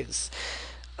Wozniak is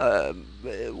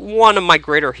one of my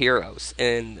greater heroes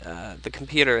in the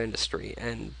computer industry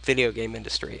and video game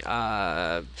industry.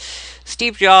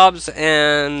 Steve Jobs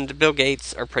and Bill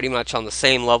Gates are pretty much on the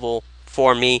same level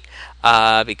for me,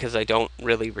 because I don't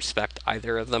really respect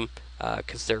either of them,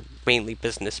 because they're mainly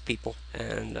business people,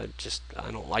 and I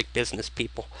don't like business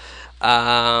people.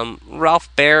 Ralph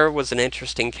Baer was an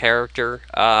interesting character.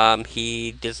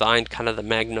 He designed kind of the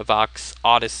Magnavox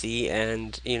Odyssey,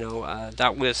 and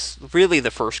that was really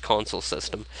the first console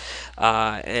system,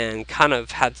 and kind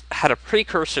of had a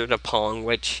precursor to Pong,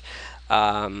 which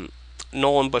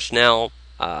Nolan Bushnell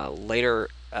later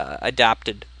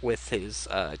adapted with his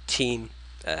team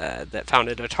that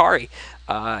founded Atari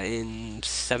in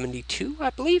 '72, I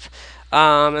believe.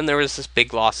 And there was this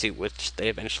big lawsuit which they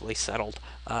eventually settled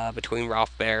between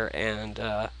Ralph Baer and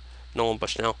Nolan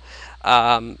Bushnell.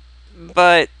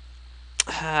 But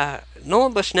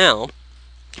Nolan Bushnell,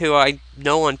 who I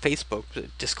know on Facebook,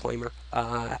 disclaimer,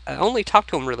 I only talked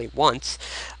to him really once,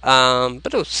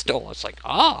 but it was still, it's like,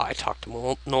 I talked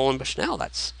to Nolan Bushnell,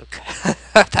 that's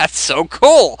that's so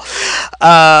cool.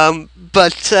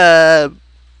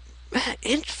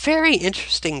 Very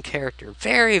interesting character,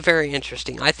 very, very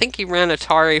interesting. I think he ran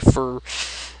Atari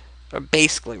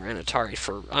basically ran Atari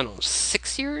for, I don't know,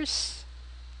 6 years?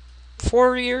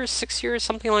 4 years, 6 years,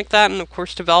 something like that, and of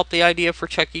course developed the idea for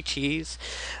Chuck E. Cheese,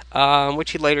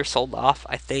 which he later sold off,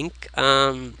 I think.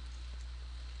 But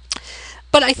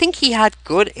I think he had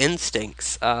good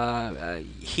instincts.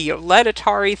 He led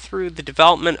Atari through the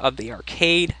development of the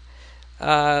arcade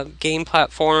game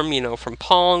platform, from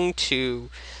Pong to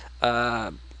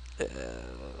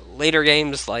later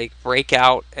games like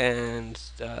Breakout and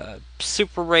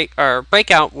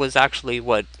Breakout was actually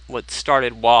what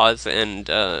started Woz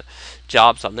and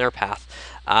Jobs on their path.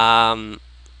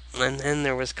 and then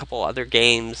there was a couple other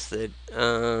games that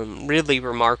really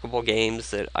remarkable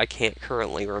games that I can't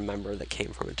currently remember that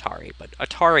came from Atari. But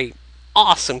Atari,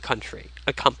 awesome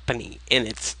a company in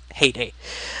its heyday.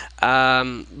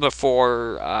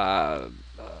 Before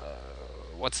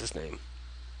what's his name?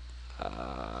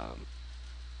 Uh,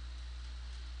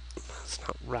 it's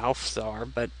not Ralph Czar,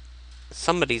 but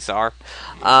somebody Czar.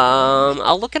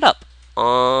 I'll look it up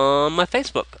on my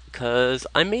Facebook because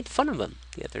I made fun of him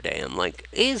the other day. I'm like,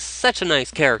 he's such a nice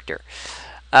character.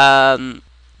 Um,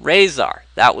 Razor,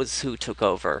 that was who took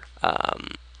over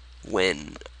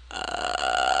when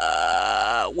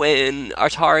when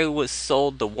Atari was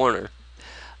sold to Warner.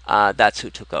 That's who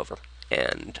took over,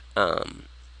 and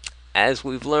as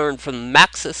we've learned from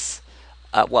Maxis,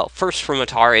 well, first from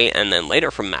Atari and then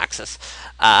later from Maxis,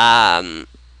 um,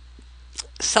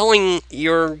 selling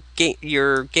your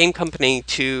game company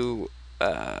to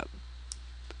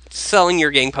selling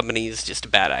your game company is just a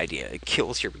bad idea. It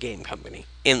kills your game company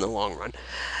in the long run.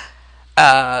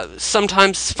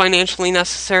 Sometimes financially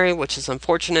necessary, which is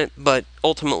unfortunate, but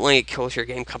ultimately it kills your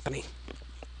game company.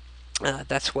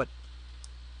 That's what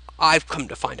I've come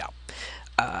to find out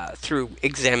through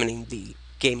examining the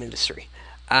game industry.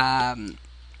 Um,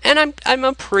 and I'm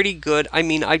a pretty good. I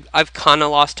mean, I've kind of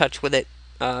lost touch with it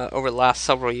over the last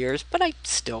several years, but I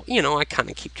still, I kind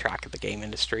of keep track of the game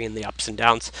industry and the ups and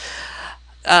downs.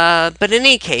 But in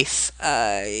any case,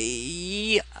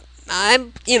 I've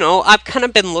kind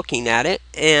of been looking at it,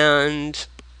 and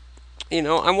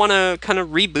I want to kind of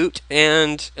reboot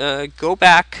and go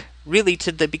back really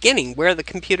to the beginning, where the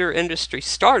computer industry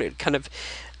started,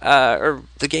 or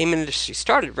the game industry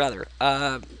started rather.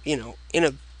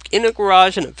 In a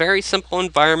garage in a very simple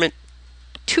environment,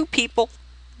 two people,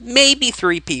 maybe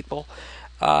three people.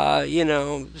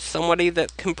 Somebody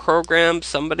that can program,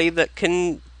 somebody that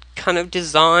can kind of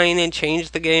design and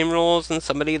change the game rules, and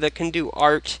somebody that can do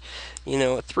art.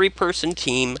 A three-person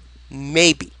team,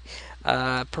 maybe.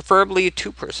 Preferably a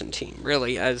two-person team,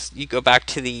 really. As you go back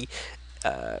to the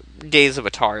days of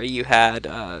Atari, you had,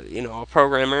 a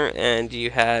programmer, and you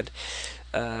had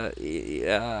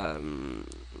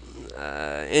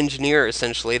engineer,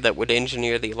 essentially, that would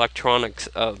engineer the electronics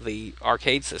of the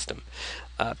arcade system,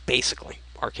 basically.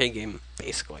 Arcade game,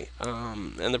 basically.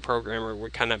 And the programmer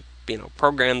would kind of,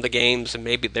 program the games, and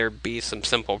maybe there'd be some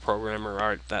simple programmer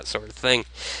art, that sort of thing.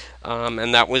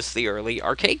 And that was the early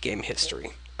arcade game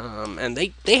history. And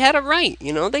they had it right,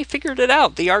 they figured it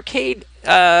out. The arcade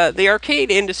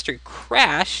industry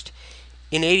crashed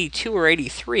in 82 or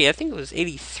 83. I think it was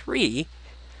 83.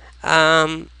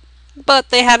 But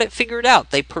they had it figured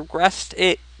out. They progressed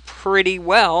it pretty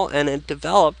well, and it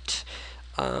developed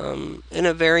in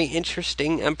a very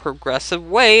interesting and progressive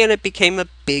way, and it became a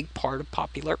big part of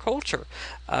popular culture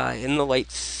in the mid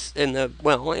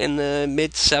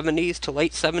 70s to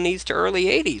late 70s to early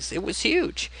 80s. It was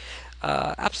huge,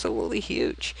 absolutely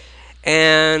huge,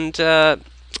 and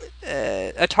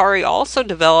Atari also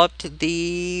developed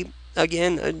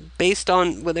based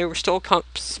on when they were still a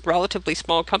relatively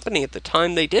small company at the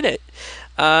time they did it.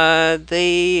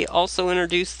 They also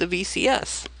introduced the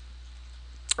VCS,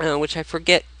 which I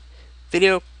forget,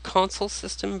 video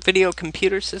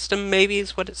computer system, maybe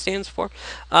is what it stands for.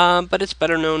 But it's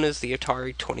better known as the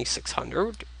Atari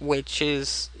 2600, which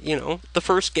is, the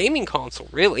first gaming console,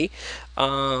 really.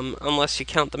 Unless you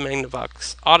count the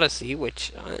Magnavox Odyssey,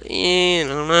 which, I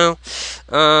don't know.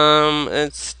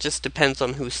 It just depends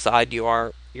on whose side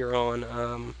you're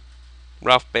on.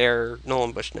 Ralph Baer,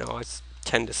 Nolan Bushnell. I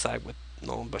tend to side with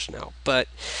Nolan Bushnell, but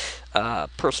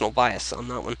personal bias on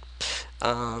that one.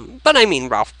 But I mean,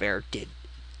 Ralph Baer did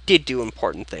do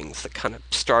important things that kind of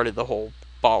started the whole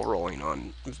ball rolling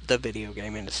on the video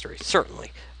game industry.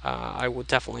 Certainly, I will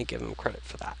definitely give him credit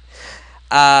for that.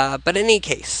 But in any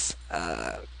case,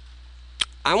 I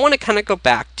want to kind of go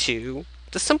back to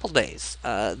the simple days,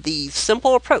 the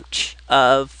simple approach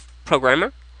of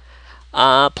programmer,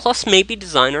 plus maybe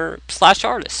designer /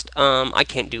 artist. I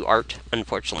can't do art,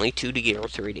 unfortunately, 2D or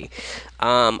 3D.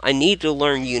 I need to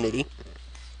learn Unity,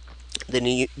 the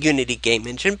new Unity game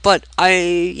engine, but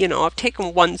I've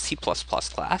taken one C++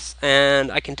 class,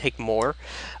 and I can take more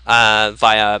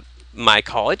via my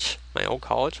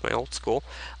old school,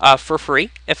 for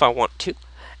free if I want to,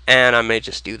 and I may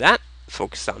just do that,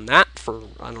 focus on that for,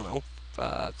 I don't know,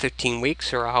 15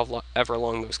 weeks or however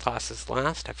long those classes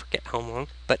last. I forget how long,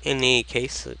 but in any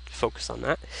case, focus on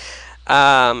that.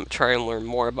 Try and learn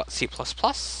more about C++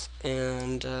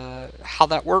 and how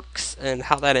that works and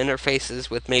how that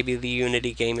interfaces with maybe the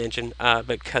Unity game engine,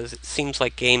 because it seems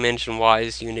like game engine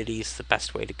wise, Unity is the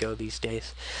best way to go these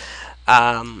days.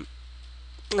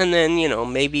 And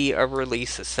then, maybe a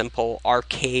release a simple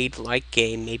arcade-like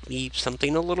game, maybe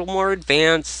something a little more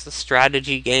advanced, a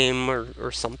strategy game,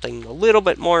 or something a little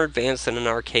bit more advanced than an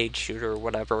arcade shooter or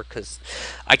whatever, because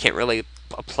I can't really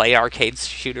play arcade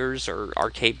shooters or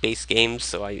arcade-based games,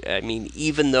 so I mean,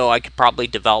 even though I could probably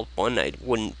develop one, it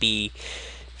wouldn't be,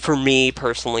 for me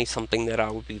personally, something that I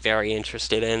would be very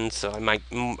interested in. So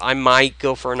I might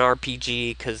go for an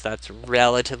RPG because that's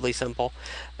relatively simple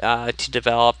to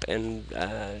develop, and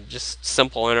just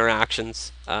simple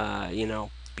interactions.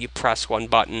 You press one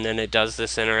button and it does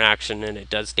this interaction and it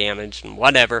does damage and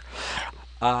whatever.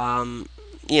 Um,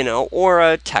 or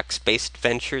a text-based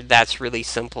adventure that's really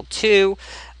simple too.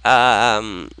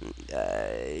 Um,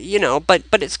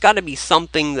 but it's got to be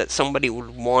something that somebody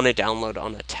would want to download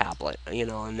on a tablet, in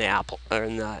the Apple or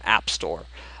in the App Store,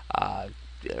 uh,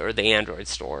 or the Android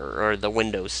Store or the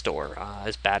Windows Store.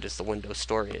 As bad as the Windows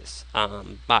Store is,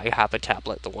 I have a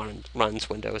tablet that runs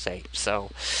Windows 8,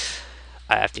 so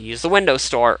I have to use the Windows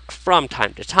Store from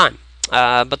time to time.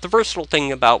 But the versatile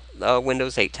thing about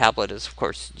Windows 8 tablet is, of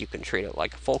course, you can treat it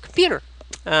like a full computer,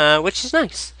 which is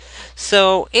nice.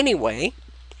 So anyway,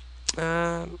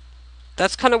 um,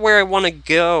 that's kind of where I want to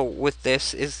go with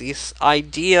this. Is this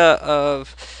idea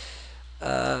of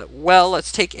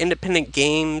let's take independent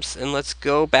games and let's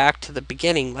go back to the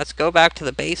beginning. Let's go back to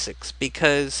the basics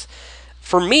because,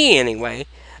 for me anyway,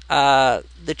 the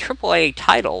AAA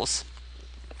titles,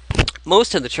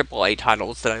 most of the AAA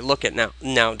titles that I look at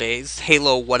nowadays,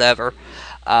 Halo, whatever,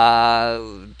 uh,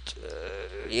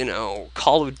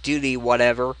 Call of Duty,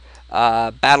 whatever,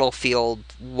 Battlefield,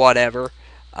 whatever,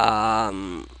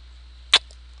 um,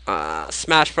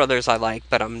 Smash Brothers I like,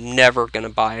 but I'm never gonna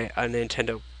buy a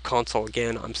Nintendo console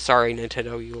again. I'm sorry,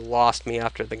 Nintendo, you lost me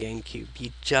after the GameCube.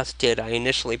 You just did. I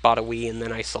initially bought a Wii and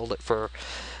then I sold it for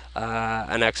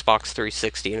an Xbox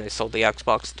 360, and I sold the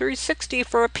Xbox 360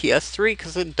 for a PS3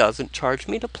 because it doesn't charge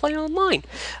me to play online.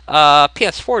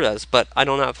 PS4 does, but I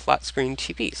don't have a flat screen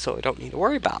TV, so I don't need to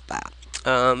worry about that.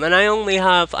 And I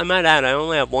might add, I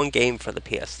only have one game for the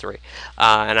PS3,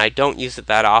 and I don't use it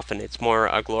that often. It's more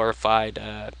a glorified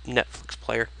Netflix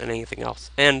player than anything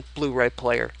else, and Blu-ray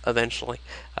player eventually.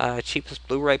 Cheapest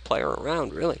Blu-ray player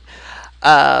around, really.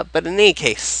 But in any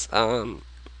case, I'm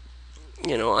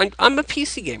a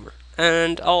PC gamer,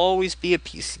 and I'll always be a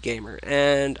PC gamer,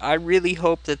 and I really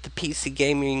hope that the PC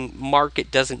gaming market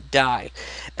doesn't die.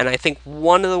 And I think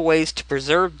one of the ways to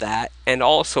preserve that and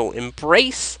also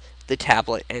embrace the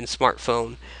tablet and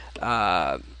smartphone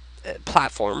uh,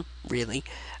 platform, really,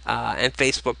 and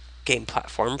Facebook game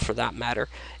platform for that matter,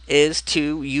 is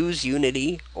to use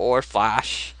Unity or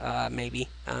Flash, maybe.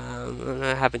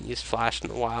 I haven't used Flash in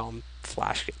a while.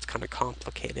 Flash gets kind of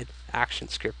complicated,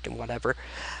 ActionScript and whatever.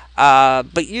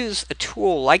 But use a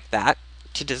tool like that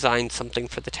to design something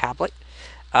for the tablet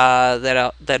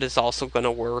that is also going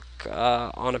to work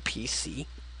on a PC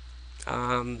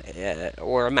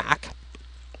or a Mac.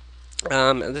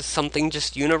 And this is something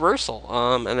just universal.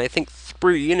 And I think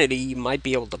through Unity you might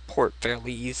be able to port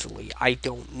fairly easily. I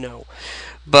don't know.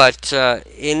 But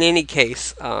in any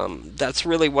case, that's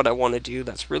really what I want to do.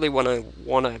 That's really what I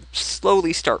want to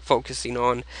slowly start focusing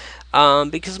on.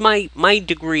 Because my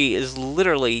degree is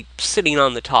literally sitting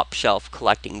on the top shelf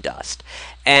collecting dust.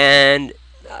 And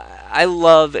I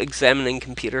love examining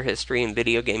computer history and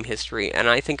video game history, and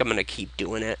I think I'm going to keep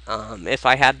doing it. If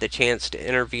I had the chance to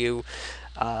interview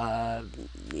uh,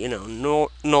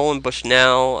 Nolan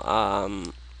Bushnell.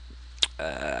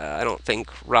 I don't think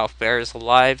Ralph Baer is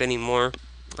alive anymore,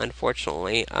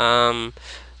 unfortunately.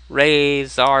 Ray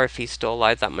Czar, if he's still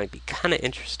alive, that might be kind of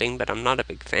interesting, but I'm not a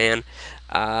big fan.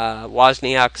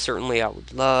 Wozniak, certainly I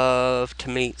would love to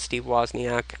meet Steve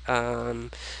Wozniak.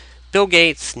 Bill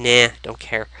Gates, nah, don't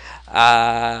care.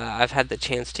 I've had the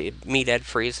chance to meet Ed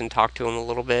Freeze and talk to him a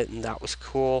little bit, and that was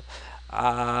cool.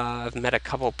 I've met a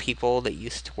couple people that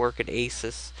used to work at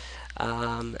Asus,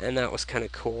 and that was kind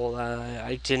of cool.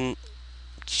 I didn't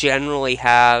generally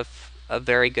have a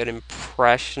very good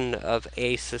impression of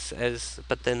Asus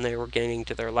but then they were getting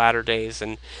to their latter days,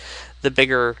 and the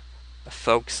bigger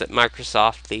folks at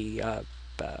Microsoft, the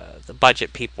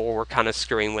budget people, were kind of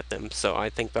screwing with them. So I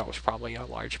think that was probably a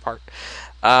large part.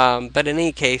 But in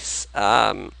any case,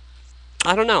 I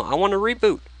don't know. I want to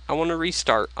reboot. I want to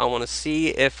restart. I want to see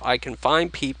if I can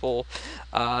find people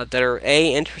that are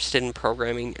interested in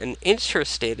programming and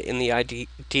interested in the idea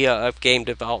of game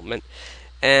development,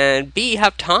 and B,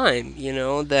 have time.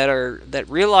 That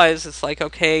realize it's like,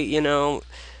 okay,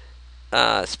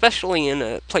 especially in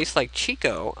a place like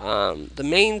Chico, the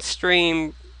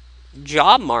mainstream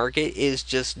job market is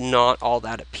just not all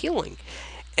that appealing.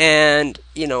 And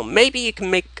maybe you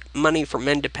can make money from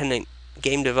independent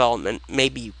game development,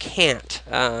 maybe you can't.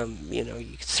 You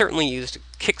could certainly use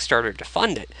Kickstarter to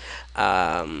fund it.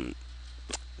 Um,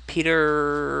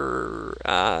 Peter,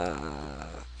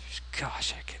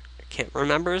 gosh, I can't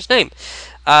remember his name.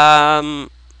 Um,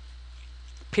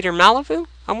 Peter Malibu,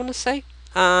 I want to say,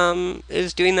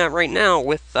 is doing that right now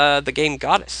with the game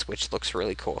Goddess, which looks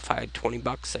really cool. If I had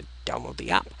 $20, I'd download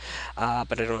the app,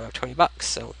 but I don't have $20,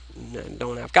 so I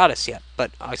don't have Goddess yet.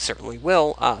 But I certainly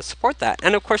will support that.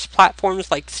 And of course, platforms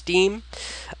like Steam,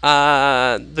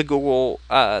 the Google,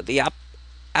 the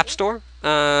App Store,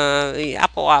 the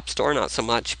Apple App Store, not so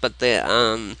much, but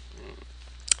the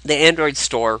Android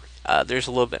store. There's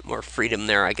a little bit more freedom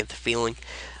there. I get the feeling.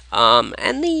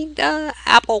 And the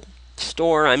Apple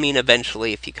Store, I mean,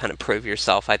 eventually, if you kind of prove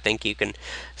yourself, I think you can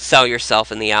sell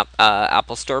yourself in the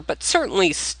Apple Store. But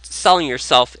certainly, selling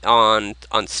yourself on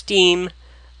Steam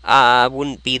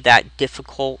wouldn't be that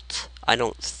difficult, I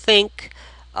don't think.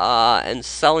 And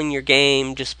selling your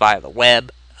game just via the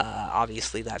web,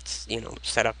 obviously, that's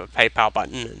set up a PayPal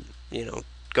button and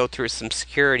go through some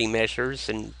security measures,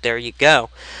 and there you go.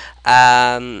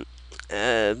 Um,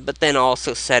 but then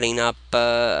also setting up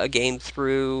a game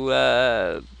through,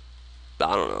 I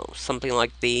don't know, something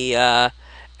like the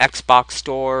Xbox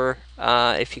Store,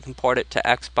 if you can port it to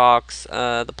Xbox,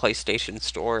 the PlayStation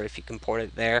Store, if you can port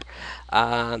it there.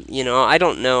 I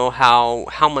don't know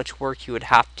how much work you would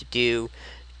have to do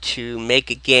to make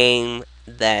a game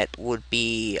that would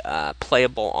be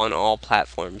playable on all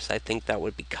platforms. I think that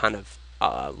would be kind of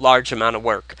a large amount of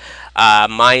work.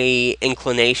 My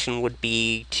inclination would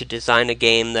be to design a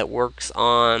game that works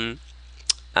on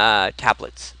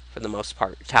tablets for the most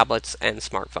part, tablets and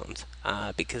smartphones,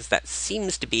 because that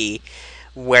seems to be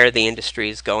where the industry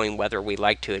is going, whether we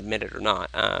like to admit it or not.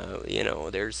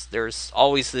 There's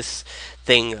always this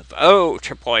thing of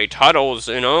AAA titles,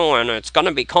 and it's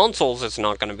gonna be consoles. It's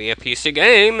not gonna be a PC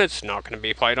game. It's not gonna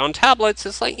be played on tablets.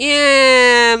 It's like,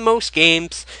 yeah, most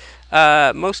games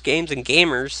and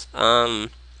gamers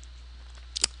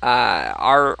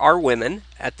are women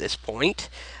at this point.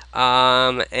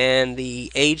 And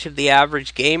the age of the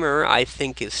average gamer, I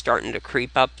think, is starting to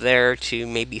creep up there to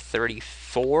maybe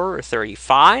 34 or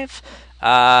 35.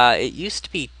 It used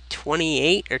to be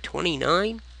 28 or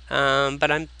 29, but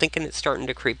I'm thinking it's starting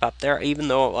to creep up there, even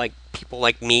though, like, people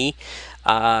like me,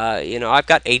 I've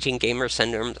got aging gamer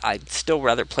syndrome. I'd still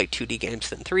rather play 2D games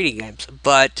than 3D games.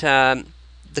 But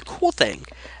the cool thing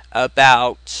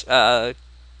about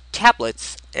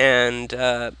tablets and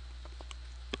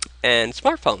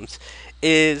smartphones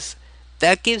is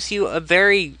that gives you a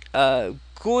very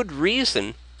good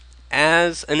reason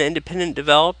as an independent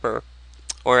developer,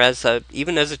 or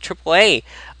even as a AAA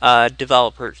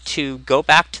developer, to go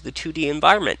back to the 2D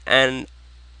environment. And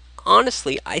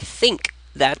honestly, I think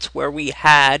that's where we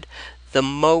had the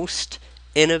most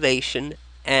innovation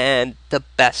and the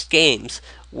best games,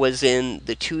 was in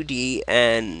the 2D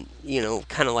and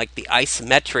kind of like the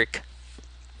isometric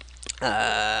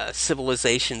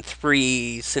Civilization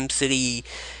 3, SimCity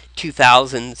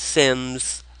 2000,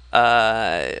 Sims,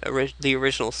 the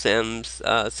original Sims,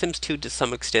 Sims 2 to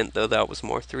some extent, though that was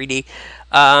more 3D.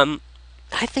 I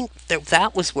think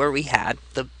that was where we had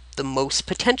the most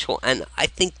potential, and I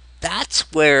think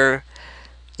that's where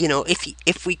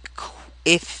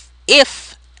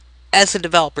if as a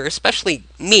developer, especially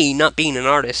me not being an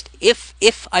artist,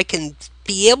 if I can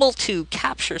be able to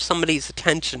capture somebody's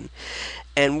attention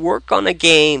and work on a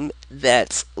game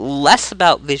that's less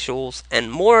about visuals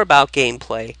and more about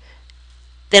gameplay,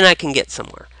 then I can get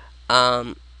somewhere.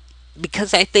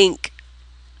 Because I think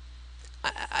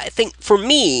for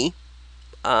me,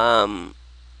 one,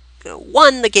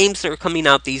 the games that are coming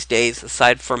out these days,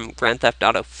 aside from Grand Theft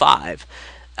Auto 5,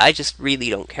 I just really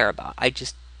don't care about.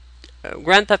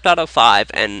 Grand Theft Auto 5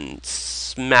 and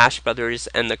Smash Brothers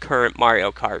and the current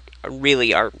Mario Kart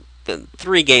really are the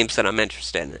three games that I'm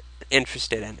interested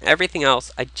in. Everything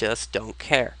else, I just don't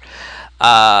care.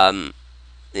 On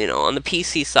the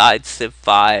PC side, Civ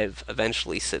 5,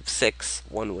 eventually Civ 6,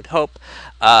 one would hope.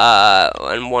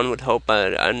 And one would hope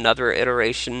another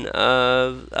iteration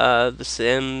of the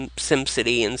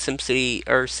SimCity, and SimCity,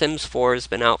 or Sims 4 has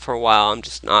been out for a while. I'm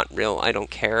just not I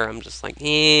don't care. I'm just like,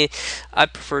 I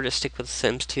prefer to stick with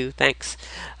Sims 2, thanks.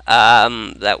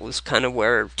 That was kind of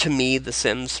where, to me, The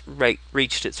Sims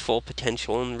reached its full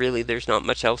potential, and really there's not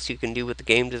much else you can do with the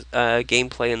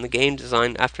gameplay and the game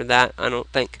design after that, I don't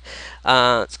think.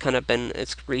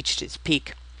 It's reached its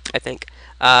peak, I think.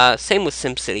 Same with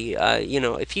SimCity.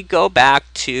 If you go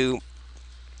back to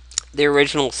the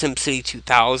original SimCity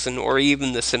 2000, or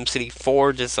even the SimCity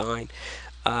 4 design,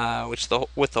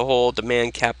 with the whole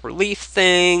demand cap relief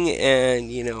thing,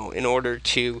 and in order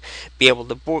to be able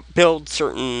to build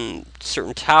certain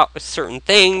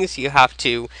things, you have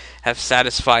to have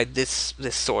satisfied this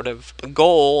sort of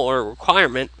goal or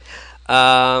requirement,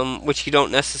 which you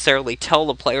don't necessarily tell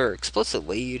the player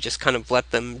explicitly. You just kind of let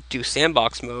them do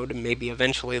sandbox mode, and maybe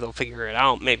eventually they'll figure it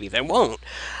out. Maybe they won't.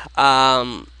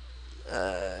 Um,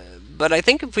 but I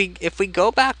think if we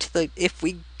go back to if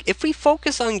we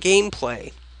focus on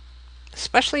gameplay,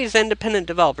 especially as independent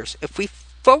developers, if we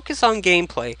focus on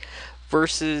gameplay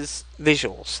versus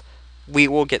visuals, we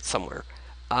will get somewhere.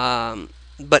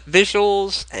 But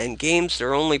visuals and games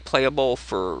are only playable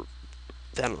for,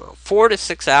 I don't know, 4 to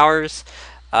 6 hours.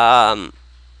 Um,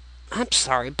 I'm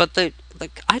sorry, but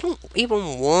I don't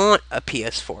even want a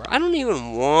PS4. I don't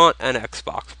even want an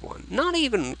Xbox One.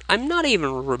 I'm not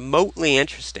even remotely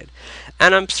interested.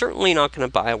 And I'm certainly not going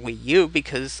to buy a Wii U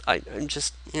because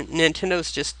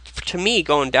Nintendo's just, to me,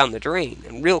 going down the drain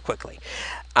and real quickly.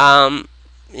 Um,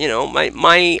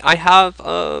 I have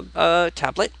a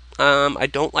tablet. I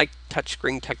don't like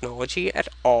touchscreen technology at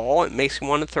all. It makes me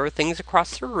want to throw things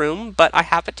across the room, but I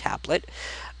have a tablet.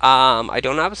 I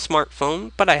don't have a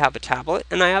smartphone, but I have a tablet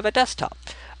and I have a desktop.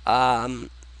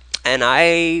 Um, and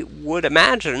I would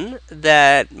imagine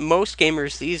that most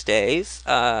gamers these days,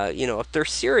 if they're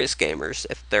serious gamers,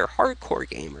 if they're hardcore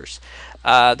gamers,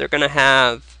 they're going to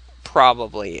have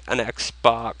probably an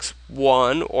Xbox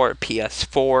One or a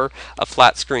PS4, a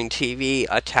flat screen TV,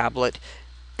 a tablet,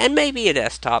 and maybe a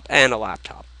desktop and a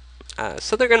laptop.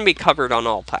 So they're going to be covered on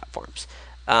all platforms.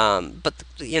 But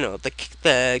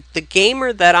the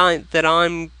gamer that I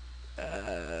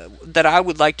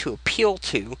would like to appeal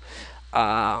to,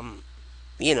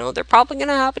 they're probably going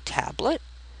to have a tablet.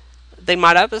 They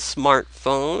might have a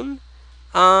smartphone,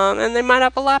 and they might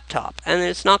have a laptop, and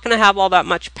it's not going to have all that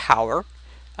much power.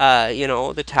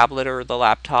 The tablet or the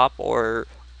laptop or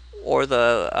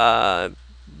the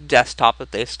desktop,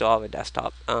 if they still have a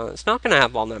desktop. It's not going to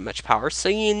have all that much power, so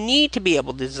you need to be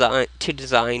able to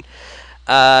design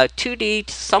 2D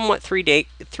to somewhat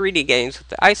 3D games with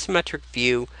the isometric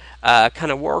view,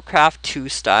 kind of Warcraft 2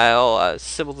 style,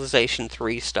 Civilization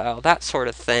 3 style, that sort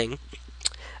of thing.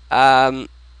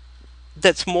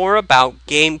 That's more about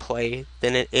gameplay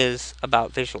than it is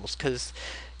about visuals, because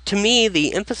to me,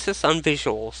 the emphasis on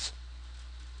visuals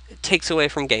takes away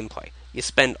from gameplay. You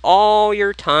spend all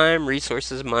your time,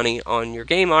 resources, money on your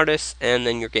game artists, and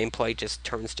then your gameplay just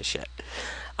turns to shit.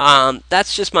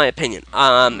 That's just my opinion.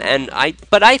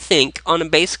 But I think on a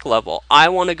basic level, I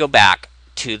want to go back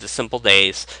to the simple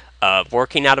days of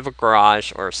working out of a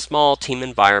garage or a small team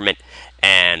environment,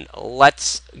 and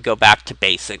let's go back to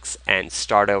basics and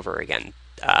start over again.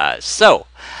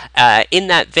 In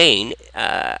that vein,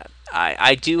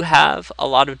 I do have a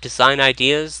lot of design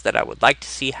ideas that I would like to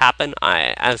see happen.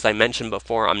 As I mentioned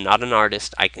before, I'm not an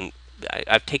artist.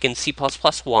 I've taken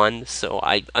C++1, so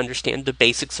I understand the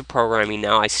basics of programming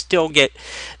now. I still get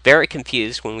very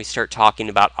confused when we start talking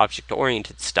about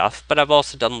object-oriented stuff, but I've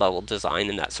also done level design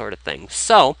and that sort of thing.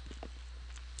 So,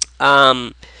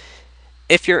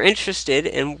 if you're interested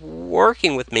in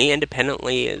working with me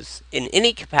independently as in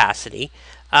any capacity,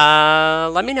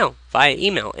 let me know via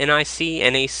email,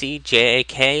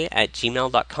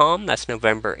 nicnacjak@gmail.com. That's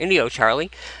November Indio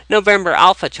Charlie, November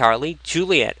Alpha Charlie,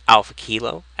 Juliet Alpha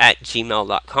Kilo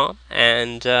 @gmail.com,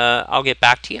 and I'll get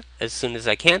back to you as soon as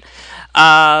I can.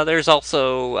 There's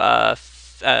also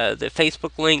the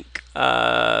Facebook link,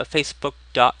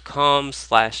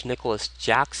 facebook.com/Nicholas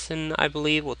Jackson, I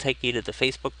believe, will take you to the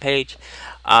Facebook page,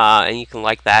 and you can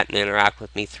like that and interact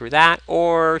with me through that,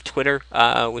 or Twitter,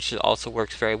 which also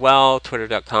works very well,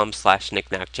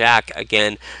 twitter.com/knickknackjack.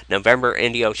 Again, November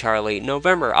Indio Charlie,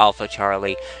 November Alpha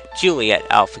Charlie, Juliet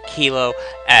Alpha Kilo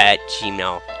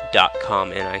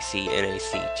 @gmail.com,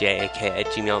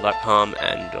 nicnacjak@gmail.com,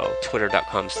 and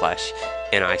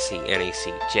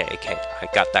twitter.com/nicnacjak. I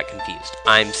got that confused.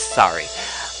 I'm sorry.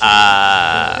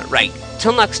 Right.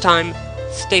 Till next time,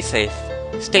 stay safe,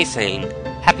 stay sane,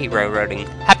 happy railroading,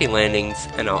 happy landings,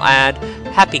 and I'll add,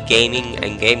 happy gaming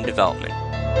and game development.